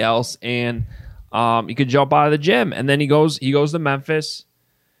everybody else, and he could jump out of the gym. And then he goes to Memphis.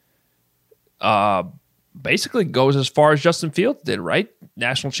 Basically goes as far as Justin Fields did, right?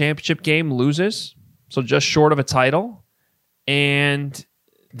 National championship game, loses. So just short of a title. And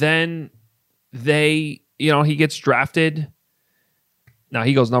then he gets drafted. Now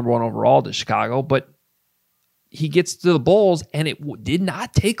he goes number 1 overall to Chicago, but he gets to the Bulls, and it did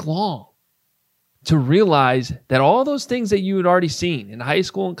not take long to realize that all those things that you had already seen in high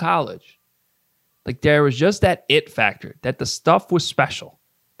school and college, there was just that it factor, that the stuff was special,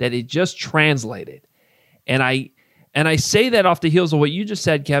 that it just translated. And I say that off the heels of what you just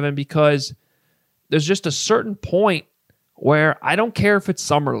said, Kevin, because there's just a certain point where I don't care if it's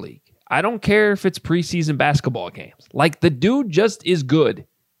summer league. I don't care if it's preseason basketball games. The dude just is good.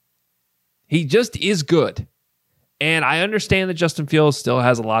 He just is good. And I understand that Justin Fields still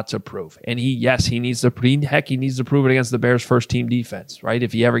has a lot to prove. And he needs to prove it against the Bears' first team defense, right?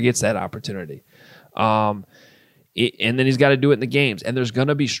 If he ever gets that opportunity. And then he's got to do it in the games. And there's going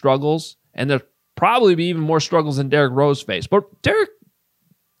to be struggles. And there'll probably be even more struggles than Derrick Rose faced. But Derrick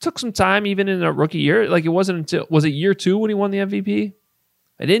took some time even in a rookie year. It wasn't until, was it year 2 when he won the MVP?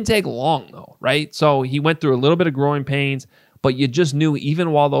 It didn't take long though, right? So he went through a little bit of growing pains, but you just knew even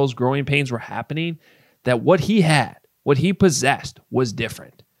while those growing pains were happening, that what he had, what he possessed was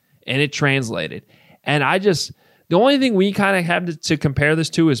different. And it translated. And the only thing we kind of have to compare this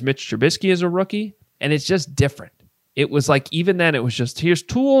to is Mitch Trubisky as a rookie. And it's just different. It was even then, it was just, here's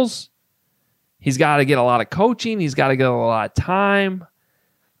tools. He's got to get a lot of coaching. He's got to get a lot of time.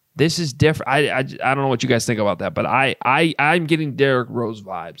 This is different. I don't know what you guys think about that, but I'm getting Derrick Rose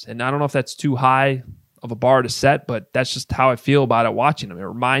vibes. And I don't know if that's too high of a bar to set, but that's just how I feel about it watching him. It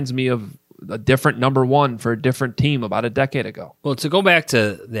reminds me of a different number 1 for a different team about a decade ago. Well, to go back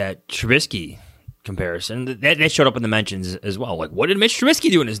to that Trubisky comparison, that showed up in the mentions as well. What did Mitch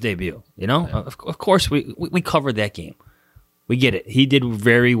Trubisky do in his debut? Yeah. Of course, we covered that game. We get it. He did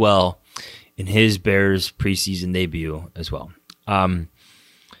very well in his Bears preseason debut as well.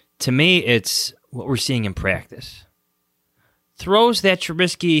 To me, it's what we're seeing in practice. Throws that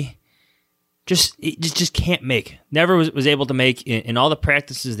Trubisky just can't make. Never was able to make in all the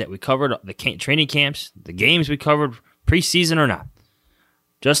practices that we covered, the training camps, the games we covered, preseason or not.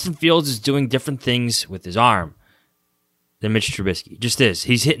 Justin Fields is doing different things with his arm than Mitch Trubisky. Just is.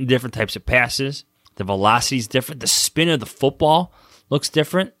 He's hitting different types of passes. The velocity is different. The spin of the football looks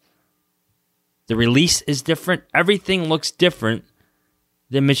different. The release is different. Everything looks different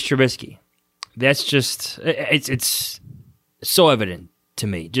than Mitch Trubisky. That's just, it's so evident to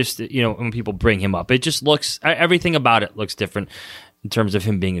me. Just, when people bring him up, it just looks, everything about it looks different in terms of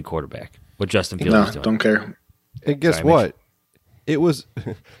him being a quarterback. What Justin Fields is doing. Don't care. And guess what? It was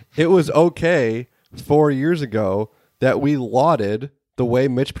okay 4 years ago that we lauded the way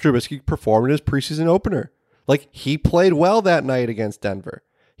Mitch Trubisky performed in his preseason opener. Like, he played well that night against Denver.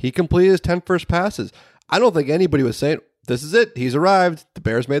 He completed his 10 first passes. I don't think anybody was saying, this is it. He's arrived. The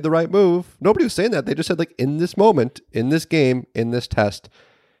Bears made the right move. Nobody was saying that. They just said, like, in this moment, in this game, in this test,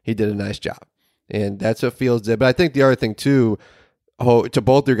 he did a nice job. And that's what Fields did. But I think the other thing, too, to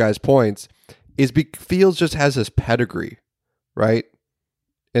both your guys' points, is Fields just has this pedigree, right?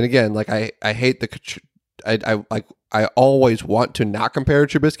 And again, like, I hate I always want to not compare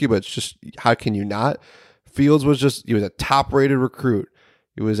Trubisky, but it's just, how can you not? Fields he was a top-rated recruit.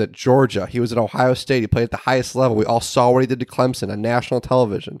 He was at Georgia. He was at Ohio State. He played at the highest level. We all saw what he did to Clemson on national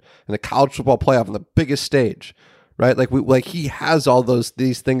television and the college football playoff on the biggest stage, right? Like he has all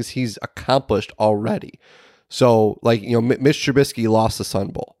these things he's accomplished already. So, like, Mitch Trubisky lost the Sun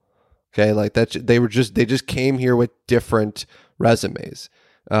Bowl. Okay, like that. They just came here with different resumes.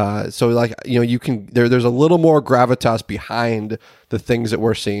 So, like, you can there's a little more gravitas behind the things that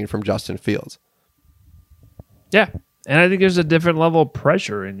we're seeing from Justin Fields. Yeah. And I think there's a different level of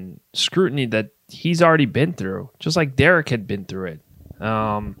pressure and scrutiny that he's already been through, just like Derek had been through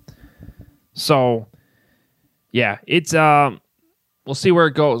it. So, yeah, it's we'll see where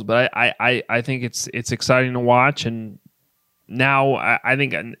it goes, but I think it's exciting to watch. And now I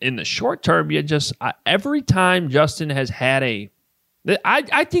think in the short term, you just every time Justin has had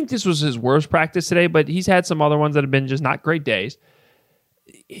I think this was his worst practice today, but he's had some other ones that have been just not great days.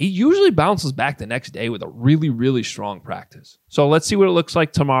 He usually bounces back the next day with a really, really strong practice. So let's see what it looks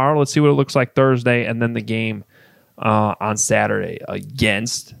like tomorrow. Let's see what it looks like Thursday, and then the game on Saturday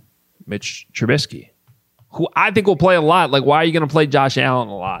against Mitch Trubisky, who I think will play a lot. Like, why are you going to play Josh Allen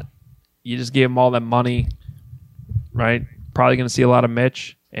a lot? You just gave him all that money, right? Probably going to see a lot of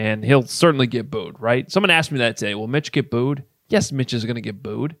Mitch, and he'll certainly get booed, right? Someone asked me that today. Will Mitch get booed? Yes, Mitch is going to get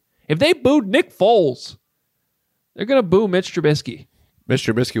booed. If they booed Nick Foles, they're going to boo Mitch Trubisky. Mitch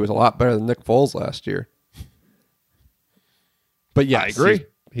Trubisky was a lot better than Nick Foles last year. But yeah, I agree.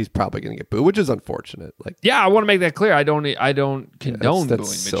 He's probably going to get booed, which is unfortunate. Like, yeah, I want to make that clear. I don't condone that's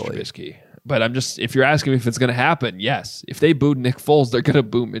booing silly. Mitch Trubisky. But I'm just, if you're asking me if it's going to happen, yes. If they booed Nick Foles, they're going to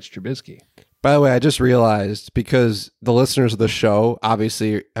boo Mitch Trubisky. By the way, I just realized, because the listeners of the show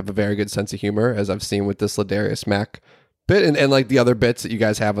obviously have a very good sense of humor, as I've seen with this Ladarius Mack bit and like the other bits that you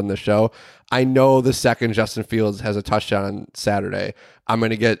guys have on the show. I know the second Justin Fields has a touchdown on Saturday, I'm going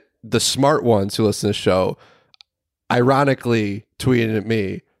to get the smart ones who listen to the show ironically tweeting at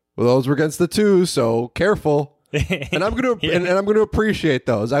me, well, those were against the two, so careful. And I'm going to and I'm going to appreciate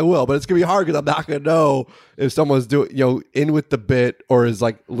those. I will, but it's going to be hard because I'm not going to know if someone's doing, in with the bit or is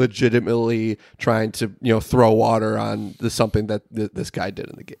like legitimately trying to, throw water on something that this guy did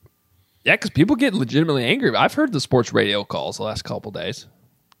in the game. Yeah, because people get legitimately angry. I've heard the sports radio calls the last couple days.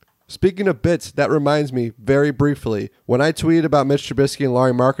 Speaking of bits, that reminds me very briefly, when I tweeted about Mitch Trubisky and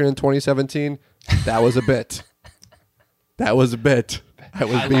Lauri Markkanen in 2017, that was a bit. That was a bit. I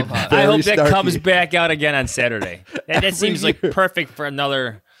was being very I hope that snarky. comes back out again on Saturday. That seems like perfect for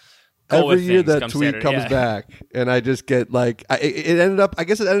another. Every year that tweet comes back, and I just get like, it ended up. I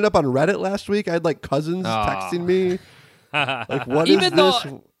guess it ended up on Reddit last week. I had like cousins texting me, like, "What is this?"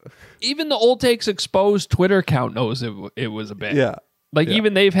 Even the Old Takes Exposed Twitter account knows it was a bit. Yeah.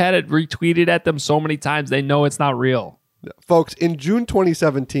 Even they've had it retweeted at them so many times, they know it's not real. Folks, in June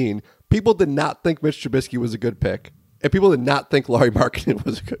 2017, people did not think Mitch Trubisky was a good pick. And people did not think Lauri Markkanen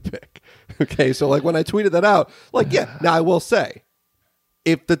was a good pick. Okay, so like when I tweeted that out, like, yeah, now I will say,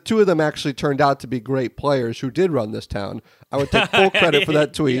 if the two of them actually turned out to be great players who did run this town, I would take full credit for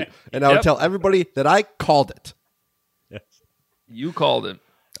that tweet, and I would tell everybody that I called it. Yes. You called it.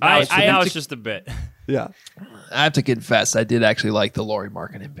 Now it's just a bit. Yeah. I have to confess, I did actually like the Lauri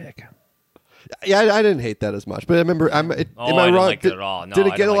Markkanen pick. Yeah, I didn't hate that as much. But I remember, am I didn't wrong? like it at all. No, did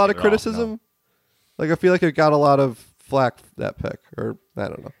it I get a didn't lot like of it at all. criticism? No. Like, I feel like it got a lot of flack, that pick. Or, I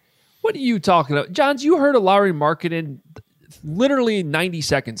don't know. What are you talking about? Johns, you heard of Lauri Markkanen literally 90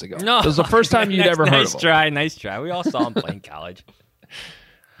 seconds ago. No. It was the first time you'd ever heard of him. Nice try. We all saw him play in college.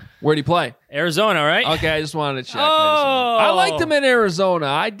 Where'd he play? Arizona, right? Okay, I just wanted to check. Oh. I liked him in Arizona.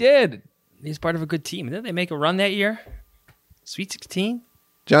 I did. He's part of a good team. Didn't they make a run that year? Sweet 16?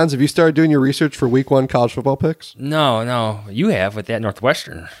 Johns, have you started doing your research for week 1 college football picks? No. You have with that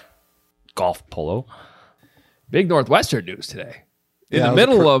Northwestern golf polo. Big Northwestern news today. In Yeah, the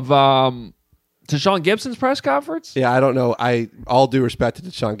middle of To Sean Gibson's press conference? Yeah, I don't know. All due respect to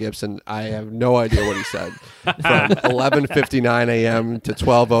Sean Gibson, I have no idea what he said from 11:59 a.m. to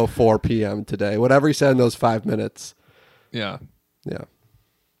 12:04 p.m. today. Whatever he said in those 5 minutes. Yeah. Yeah.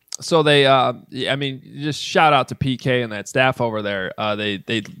 So they, just shout out to PK and that staff over there.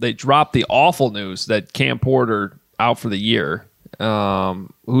 They dropped the awful news that Cam Porter out for the year.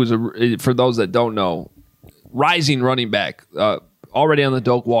 Who's for those that don't know, rising running back. Already on the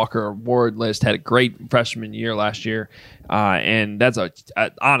Doak Walker award list, had a great freshman year last year, and that's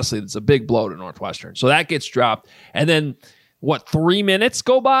honestly it's a big blow to Northwestern. So that gets dropped, and then 3 minutes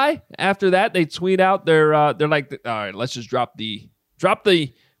go by after that they tweet out they're like, all right, let's just drop the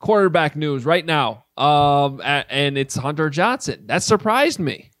quarterback news right now, and it's Hunter Johnson. That surprised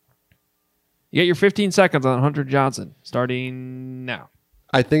me. You get your 15 seconds on Hunter Johnson starting now.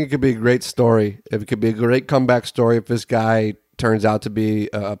 I think it could be a great story. It could be a great comeback story if this guy turns out to be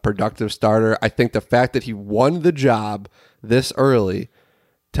a productive starter. I think the fact that he won the job this early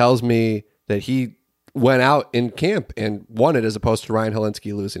tells me that he went out in camp and won it as opposed to Ryan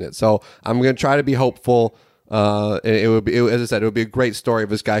Helinski losing it. So I'm going to try to be hopeful. It would be, as I said, it would be a great story if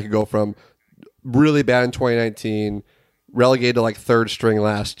this guy could go from really bad in 2019, relegated to like third string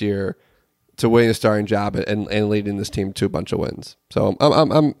last year, to winning a starting job and leading this team to a bunch of wins. So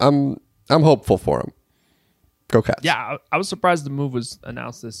I'm hopeful for him. Go Cats. Yeah, I was surprised the move was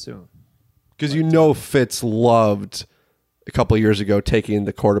announced this soon. Because Fitz loved a couple of years ago taking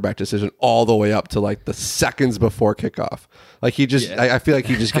the quarterback decision all the way up to like the seconds before kickoff. Like he just, I feel like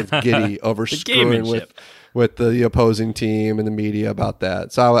he just gets giddy over screwing with the opposing team and the media about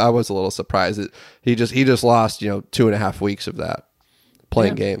that. So I was a little surprised that he just lost 2.5 weeks of that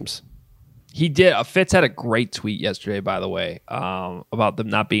playing games. He did. Fitz had a great tweet yesterday, by the way, about them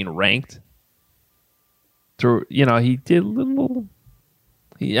not being ranked. He did a little.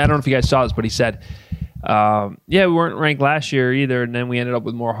 I don't know if you guys saw this, but he said, we weren't ranked last year either, and then we ended up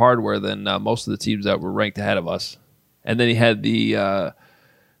with more hardware than most of the teams that were ranked ahead of us. And then he had the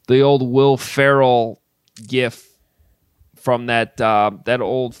old Will Ferrell gif from that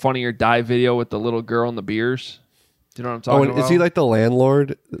old Funny or Die video with the little girl and the beers. Do you know what I'm talking about? Is he like the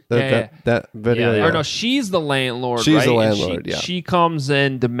landlord? That video? Yeah. Or no, she's the landlord, she's right? The landlord, She comes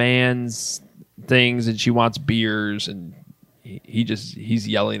and demands things, and she wants beers, and he's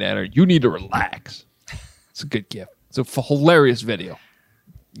yelling at her, "You need to relax." It's a good gift. It's a hilarious video.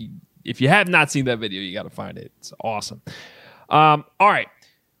 If you have not seen that video, you got to find it. It's awesome. All right.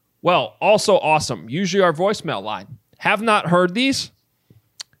 Well, also awesome. Usually our voicemail line. Have not heard these.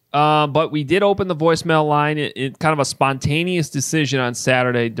 But we did open the voicemail line. It kind of a spontaneous decision on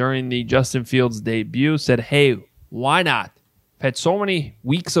Saturday during the Justin Fields debut. Said, hey, why not? I've had so many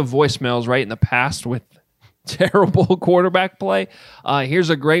weeks of voicemails right in the past with terrible quarterback play.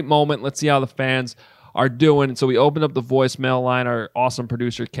 Here's a great moment. Let's see how the fans are doing. And so we opened up the voicemail line. Our awesome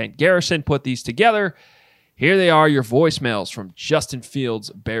producer, Kent Garrison, put these together. Here they are, your voicemails from Justin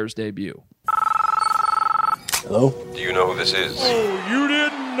Fields' Bears debut. Hello? Do you know who this is? Oh, you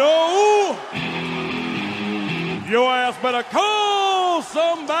didn't know? Your ass better call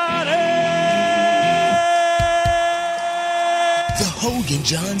somebody! The Hogan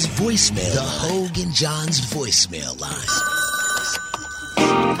Johns voicemail. The Hogan Johns voicemail line.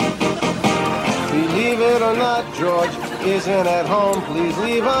 Believe it or not, George isn't at home. Please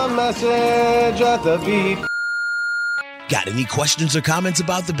leave a message at the beep. Got any questions or comments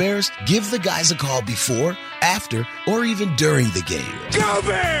about the Bears? Give the guys a call before, after, or even during the game. Go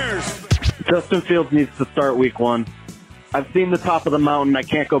Bears! Justin Fields needs to start week 1. I've seen the top of the mountain. I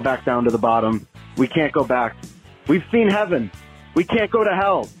can't go back down to the bottom. We can't go back. We've seen heaven. We can't go to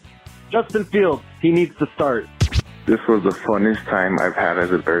hell. Justin Fields, he needs to start. This was the funnest time I've had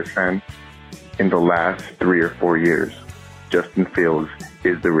as a Bears fan in the last 3 or 4 years. Justin Fields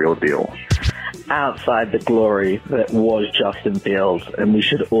is the real deal. Outside the glory that was Justin Fields, and we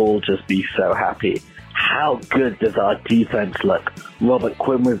should all just be so happy. How good does our defense look? Robert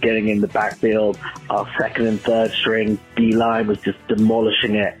Quinn was getting in the backfield. Our second and third string D-line was just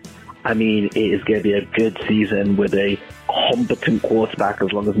demolishing it. I mean, it is going to be a good season with a competent quarterback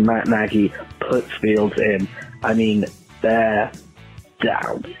as long as Matt Nagy puts Fields in. I mean, they're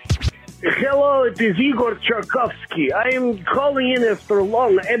down. Hello, it is Igor Tchaikovsky. I am calling in after a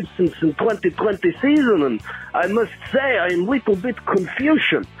long absence in 2020 season, and I must say I am a little bit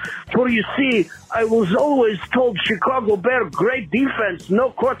confusion. For you see, I was always told Chicago Bear, great defense, no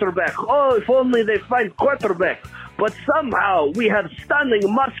quarterback. Oh, if only they find quarterback. But somehow we have stunning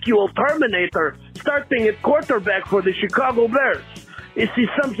muscular Terminator starting at quarterback for the Chicago Bears. This is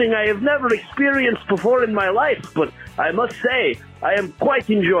something I have never experienced before in my life, but I must say, I am quite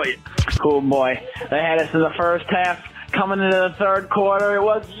enjoying it. Cool boy. They had us in the first half. Coming into the third quarter, it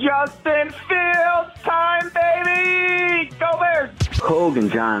was Justin Fields time, baby! Go Bears! Hogan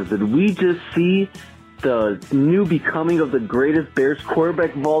Johns, did we just see the new becoming of the greatest Bears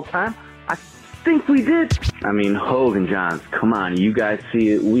quarterback of all time? I think we did. I mean, Hogan Johns, come on, you guys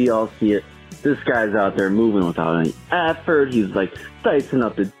see it, we all see it. This guy's out there moving without any effort. He's like dicing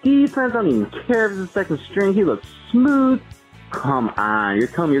up the defense. I don't even care if it's a second string. He looks smooth. Come on, you're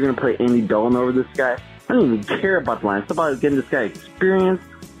telling me you're going to play Andy Dalton over this guy? I don't even care about the line. It's about getting this guy experience.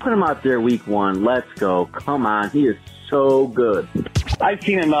 Put him out there week 1. Let's go. Come on. He is so good. I've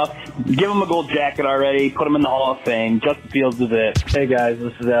seen enough. Give him a gold jacket already. Put him in the Hall of Fame. Justin Fields is it. Hey, guys.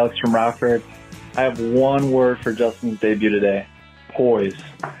 This is Alex from Rockford. I have one word for Justin's debut today. Poise.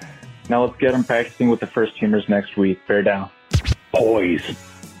 Now let's get him practicing with the first teamers next week. Bear down. Poise.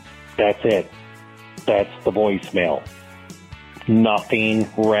 That's it. That's the voicemail. Nothing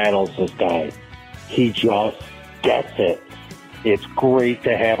rattles this guy. He just gets it. It's great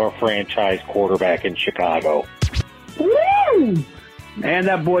to have a franchise quarterback in Chicago. Woo! And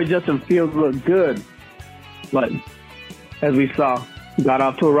that boy Justin Fields looked good. But as we saw, got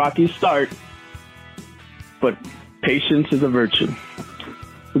off to a rocky start. But patience is a virtue.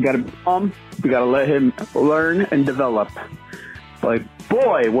 We gotta let him learn and develop. But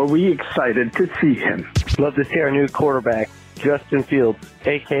boy, were we excited to see him. Love to see our new quarterback, Justin Fields,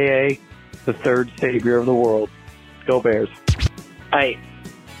 a.k.a. the third savior of the world. Go Bears. I'm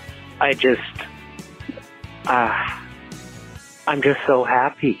just so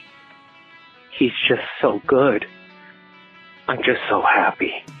happy. He's just so good. I'm just so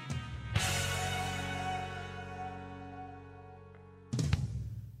happy.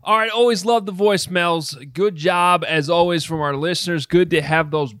 All right, always love the voicemails. Good job, as always, from our listeners. Good to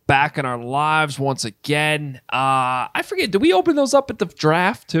have those back in our lives once again. I forget, did we open those up at the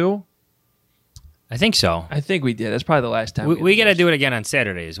draft, too? I think so. I think we did. That's probably the last time. We got to do it again on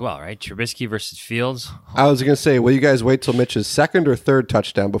Saturday as well, right? Trubisky versus Fields. I was going to say, will you guys wait till Mitch's second or third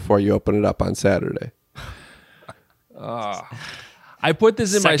touchdown before you open it up on Saturday? I put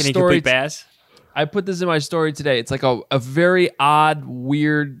this in my story. I put this in my story today. It's like a very odd,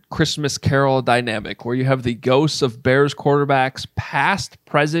 weird Christmas Carol dynamic where you have the ghosts of Bears quarterbacks, past,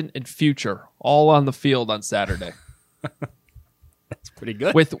 present, and future, all on the field on Saturday. That's pretty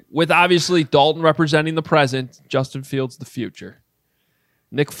good. With obviously Dalton representing the present, Justin Fields the future.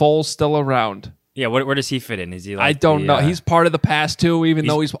 Nick Foles still around. Yeah, where does he fit in? Is he like I don't know. He's part of the past too, even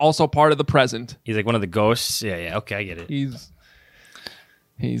though he's also part of the present. He's like one of the ghosts. Yeah. Okay, I get it. He's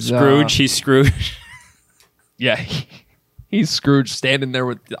Scrooge. He's Scrooge. Yeah, he's Scrooge standing there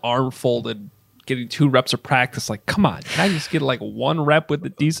with the arm folded, getting 2 reps of practice. Like, come on, can I just get like 1 rep with a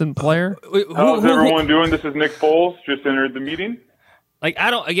decent player? How's everyone doing? This is Nick Foles. Just entered the meeting. Like,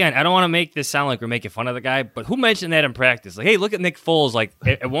 I don't want to make this sound like we're making fun of the guy, but who mentioned that in practice? Like, hey, look at Nick Foles. Like,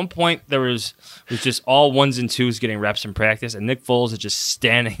 at one point, there was just all 1s and 2s getting reps in practice, and Nick Foles is just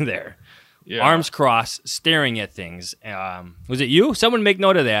standing there, arms crossed, staring at things. Was it you? Someone make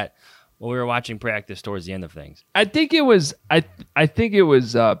note of that while we were watching practice towards the end of things. I think it was I think it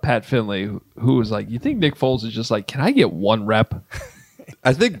was Pat Finley who was like, you think Nick Foles is just like, can I get 1 rep?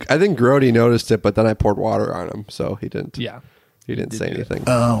 I think Grody noticed it, but then I poured water on him, so he didn't. Yeah. He didn't say anything.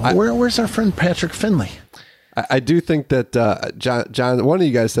 Where's our friend Patrick Finley? I do think that John, one of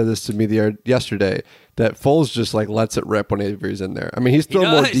you guys said this to me yesterday, that Foles just like lets it rip whenever he's in there. I mean, he's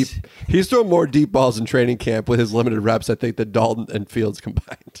thrown more deep balls in training camp with his limited reps, I think, than Dalton and Fields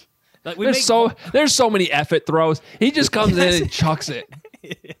combined. Like there's so many effort throws. He just comes in and chucks it.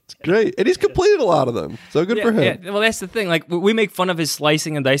 It's great. And he's completed a lot of them. So good for him. Yeah. Well, that's the thing. Like, we make fun of his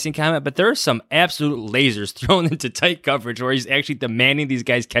slicing and dicing comment, but there are some absolute lasers thrown into tight coverage where he's actually demanding these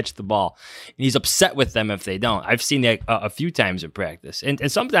guys catch the ball. And he's upset with them if they don't. I've seen that a few times in practice.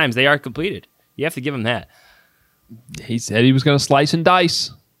 And sometimes they are completed. You have to give him that. He said he was going to slice and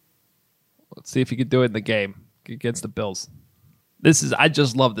dice. Let's see if he could do it in the game against the Bills. I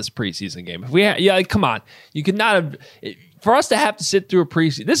just love this preseason game. Come on. You could not have... For us to have to sit through a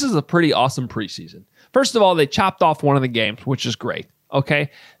preseason, this is a pretty awesome preseason. First of all, they chopped off one of the games, which is great.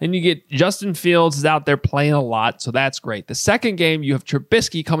 Okay? Then you get Justin Fields is out there playing a lot, so that's great. The second game, you have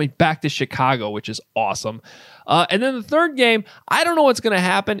Trubisky coming back to Chicago, which is awesome. And then the third game, I don't know what's going to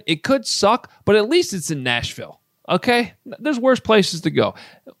happen. It could suck, but at least it's in Nashville. Okay? There's worse places to go.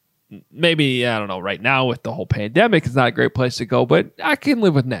 Maybe, I don't know, right now with the whole pandemic, it's not a great place to go, but I can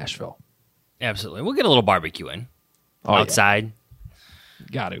live with Nashville. Absolutely. We'll get a little barbecue in. Outside.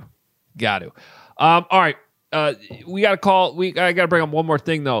 Yeah. Got to. All right. we got to call. I got to bring up one more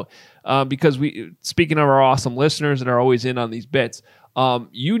thing though, because speaking of our awesome listeners that are always in on these bits,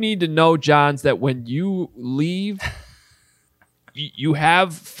 you need to know, Johns, that when you leave, you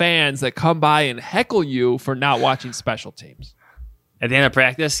have fans that come by and heckle you for not watching special teams at the end of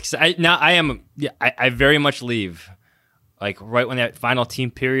practice. 'Cause I very much leave, like right when that final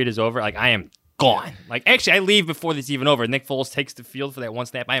team period is over. Like I am gone. Like actually, I leave before this even over. Nick Foles takes the field for that one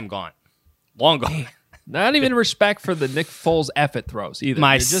snap. I am gone, long gone. Not even respect for the Nick Foles effort throws either.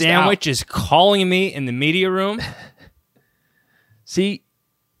 My sandwich is calling me in the media room. See,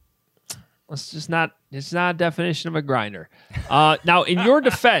 it's not a definition of a grinder. Now, in your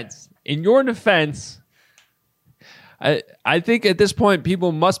defense, I think at this point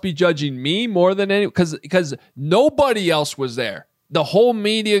people must be judging me more than any because nobody else was there. The whole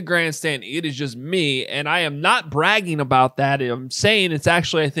media grandstand, it is just me, and I am not bragging about that. I'm saying it's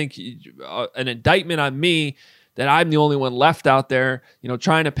actually, I think, an indictment on me that I'm the only one left out there,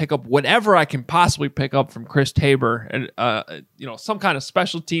 trying to pick up whatever I can possibly pick up from Chris Tabor and, some kind of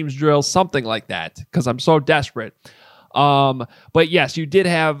special teams drill, something like that, because I'm so desperate. But yes, you did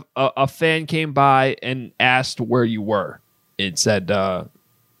have a fan came by and asked where you were. It said,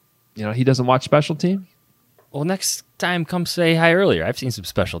 he doesn't watch special teams. Well, next time, come say hi earlier. I've seen some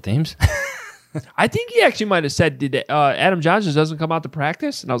special teams. I think he actually might have said, "Did Adam Johns just doesn't come out to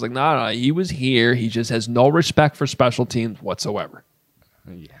practice?" And I was like, "No, he was here. He just has no respect for special teams whatsoever."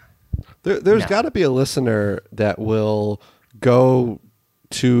 Yeah, there's got to be a listener that will go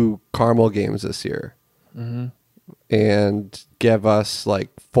to Carmel games this year and give us like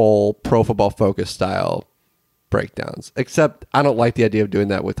full Pro Football Focus style breakdowns. Except I don't like the idea of doing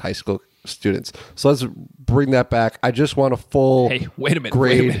that with high school students. So let's bring that back. I just want a full wait a minute.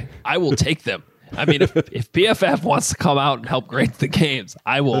 grade. I will take them. I mean, if PFF wants to come out and help grade the games,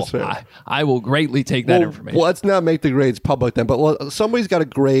 I will. I will greatly take that information. Well, let's not make the grades public then. But somebody's got to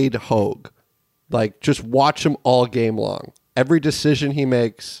grade Hogue. Like, just watch him all game long. Every decision he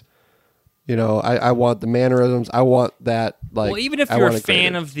makes. I want the mannerisms. I want that. Like, well, even if you're a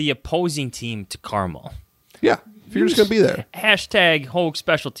fan of the opposing team to Carmel, yeah. If you're just going to be there. Hashtag Hogue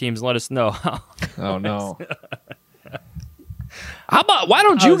Special Teams, let us know. Oh, no. How about, why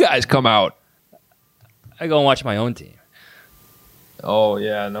don't you guys come out? I go and watch my own team. Oh,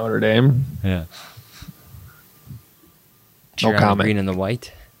 yeah, Notre Dame. Yeah. No comment. Green and the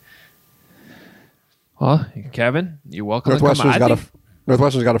white. Well, Kevin, you're welcome to come out.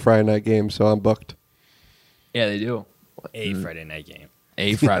 Northwestern's got a Friday night game, so I'm booked. Yeah, they do. A Friday night game.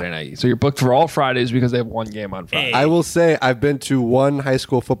 A Friday night. So you're booked for all Fridays because they have one game on Friday. I will say I've been to one high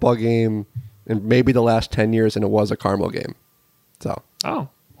school football game in maybe the last 10 years, and it was a Carmel game. So. Oh.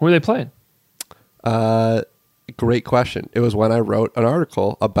 Who are they playing? Great question. It was when I wrote an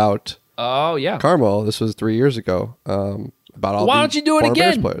article about Carmel. This was 3 years ago. About all Why don't you do it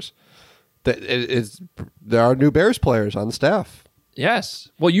again? Bears players. There are new Bears players on the staff. Yes.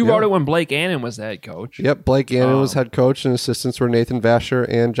 Well, you wrote it when Blake Annan was the head coach. Yep, Blake Annan was head coach, and assistants were Nathan Vasher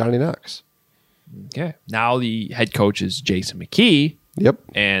and Johnny Knox. Okay. Now the head coach is Jason McKee. Yep.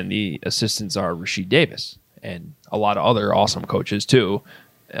 And the assistants are Rasheed Davis and a lot of other awesome coaches too.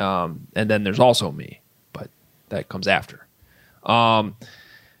 And then there's also me, but that comes after. And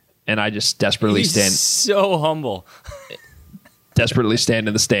I just desperately stand so humble. Desperately stand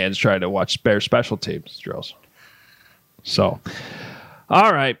in the stands trying to watch Bears special teams drills. So,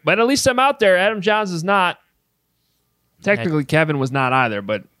 all right. But at least I'm out there. Adam Johns is not. Technically, Kevin was not either,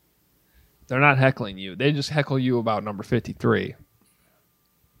 but they're not heckling you. They just heckle you about number 53.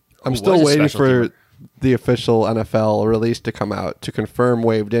 I'm still waiting for the official NFL release to come out to confirm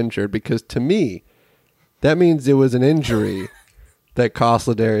waived injured, because to me, that means it was an injury that cost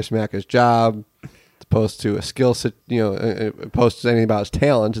Ladarius Mack his job, as opposed to a skill set, opposed to anything about his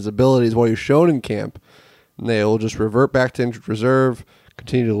talent, his abilities, what he's shown in camp. And they will just revert back to injured reserve,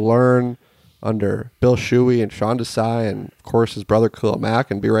 continue to learn under Bill Shuey and Sean Desai and, of course, his brother Khalil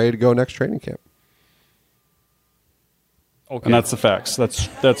Mack, and be ready to go next training camp. Okay. And that's the facts. That's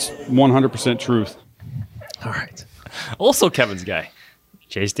 100% truth. All right. Also Kevin's guy,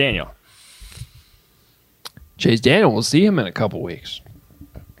 Chase Daniel. Chase Daniel, we'll see him in a couple weeks.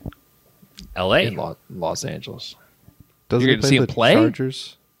 L.A. In Los Angeles. Doesn't You're he going to see him play?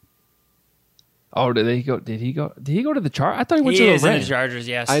 Chargers? Oh, did he go to the Chargers? I thought he went to the Rams. In the Chargers,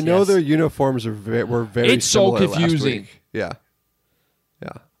 yes. I know their uniforms were very It's so similar confusing. Last week. Yeah.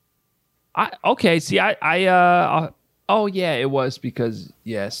 Oh yeah, it was because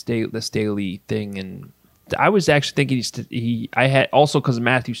the Staley thing, and I was actually thinking I had also because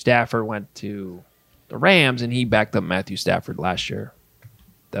Matthew Stafford went to the Rams and he backed up Matthew Stafford last year.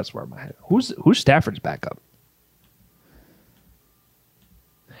 That's where my head. Who's Stafford's backup?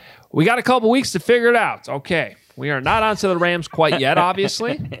 We got a couple weeks to figure it out. Okay. We are not onto the Rams quite yet,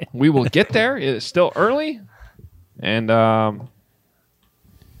 obviously. We will get there. It is still early. And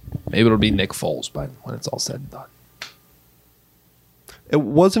maybe it'll be Nick Foles when it's all said and done.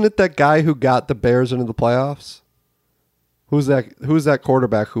 Wasn't it that guy who got the Bears into the playoffs? Who's that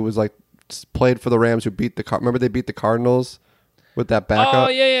quarterback who was like played for the Rams who beat the remember they beat the Cardinals with that backup? Oh,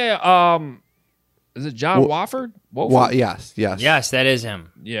 yeah. Is it John Wofford? Yes. Yes, that is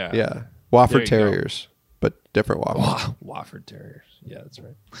him. Yeah. Yeah. Wofford Terriers, but different Wofford. Wofford Terriers. Yeah, that's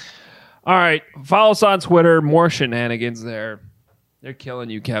right. All right. Follow us on Twitter. More shenanigans there. They're killing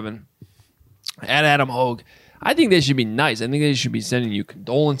you, Kevin. At Adam Hogue. I think they should be nice. I think they should be sending you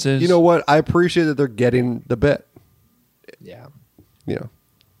condolences. You know what? I appreciate that they're getting the bit. Yeah. You know,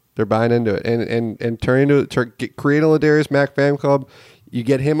 they're buying into it and creating a Ladarius Mack fan club. You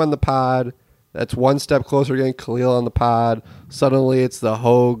get him on the pod. That's one step closer to getting Khalil on the pod. Suddenly it's the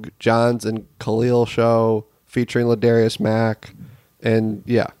Hogue, Johns, and Khalil show featuring Ladarius Mack. And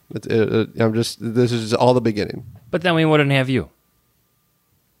yeah, this is just all the beginning. But then we wouldn't have you.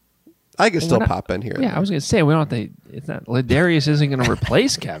 I can still pop in here. Yeah, I was going to say, we don't have to, it's not, Ladarius isn't going to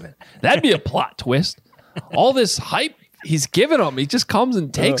replace Kevin. That'd be a plot twist. All this hype he's giving him, he just comes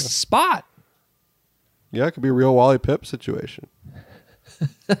and takes the spot. Yeah, it could be a real Wally Pipp situation.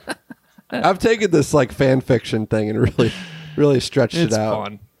 I've taken this like fan fiction thing and really stretched it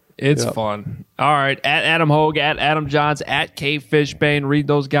out. It's fun. All right. At Adam Hogue, at Adam Johns, at K Fishbane. Read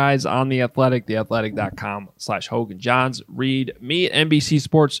those guys on The Athletic, theathletic.com/Hogue and Johns. Read me at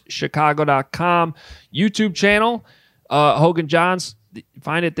NBCSportsChicago.com. YouTube channel, Hogue and Johns.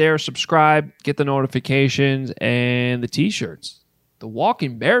 Find it there. Subscribe. Get the notifications and the T-shirts. The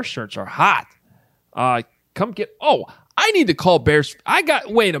Walking Bear shirts are hot. Come get... Oh, I need to call Bears.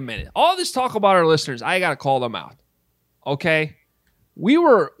 Wait a minute. All this talk about our listeners, I got to call them out. Okay? We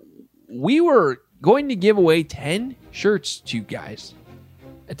were going to give away 10 shirts to you guys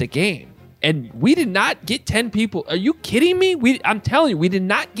at the game, and we did not get 10 people. Are you kidding me? I'm telling you, we did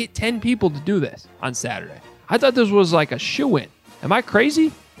not get 10 people to do this on Saturday. I thought this was like a shoo-in. Am I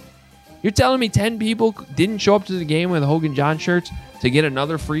crazy? You're telling me 10 people didn't show up to the game with Hogue and John shirts to get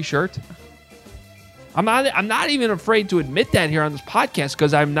another free shirt? I'm not even afraid to admit that here on this podcast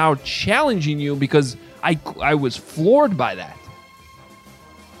because I'm now challenging you because I was floored by that.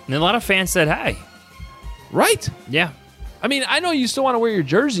 And a lot of fans said hi. Right? Yeah. I mean, I know you still want to wear your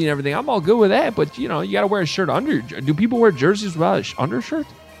jersey and everything. I'm all good with that, but you got to wear a shirt under your jersey. Do people wear jerseys without an undershirt?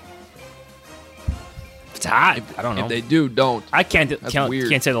 It's hot. I don't know. If they do, don't. I can't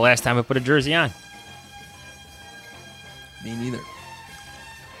weird. say the last time I put a jersey on. Me neither.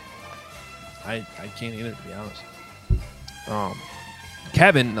 I can't either, to be honest.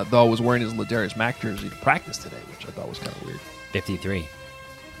 Kevin, though, was wearing his Ladarius Mack jersey to practice today, which I thought was kind of weird. 53.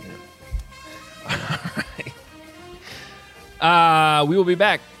 Yeah. We will be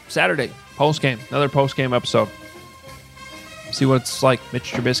back Saturday, post-game. Another post-game episode. See what it's like.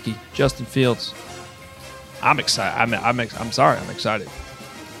 Mitch Trubisky, Justin Fields. I'm excited. I'm sorry. I'm excited.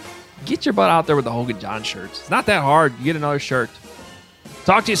 Get your butt out there with the Hogue and John shirts. It's not that hard. You get another shirt.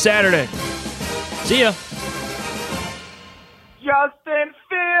 Talk to you Saturday. See ya.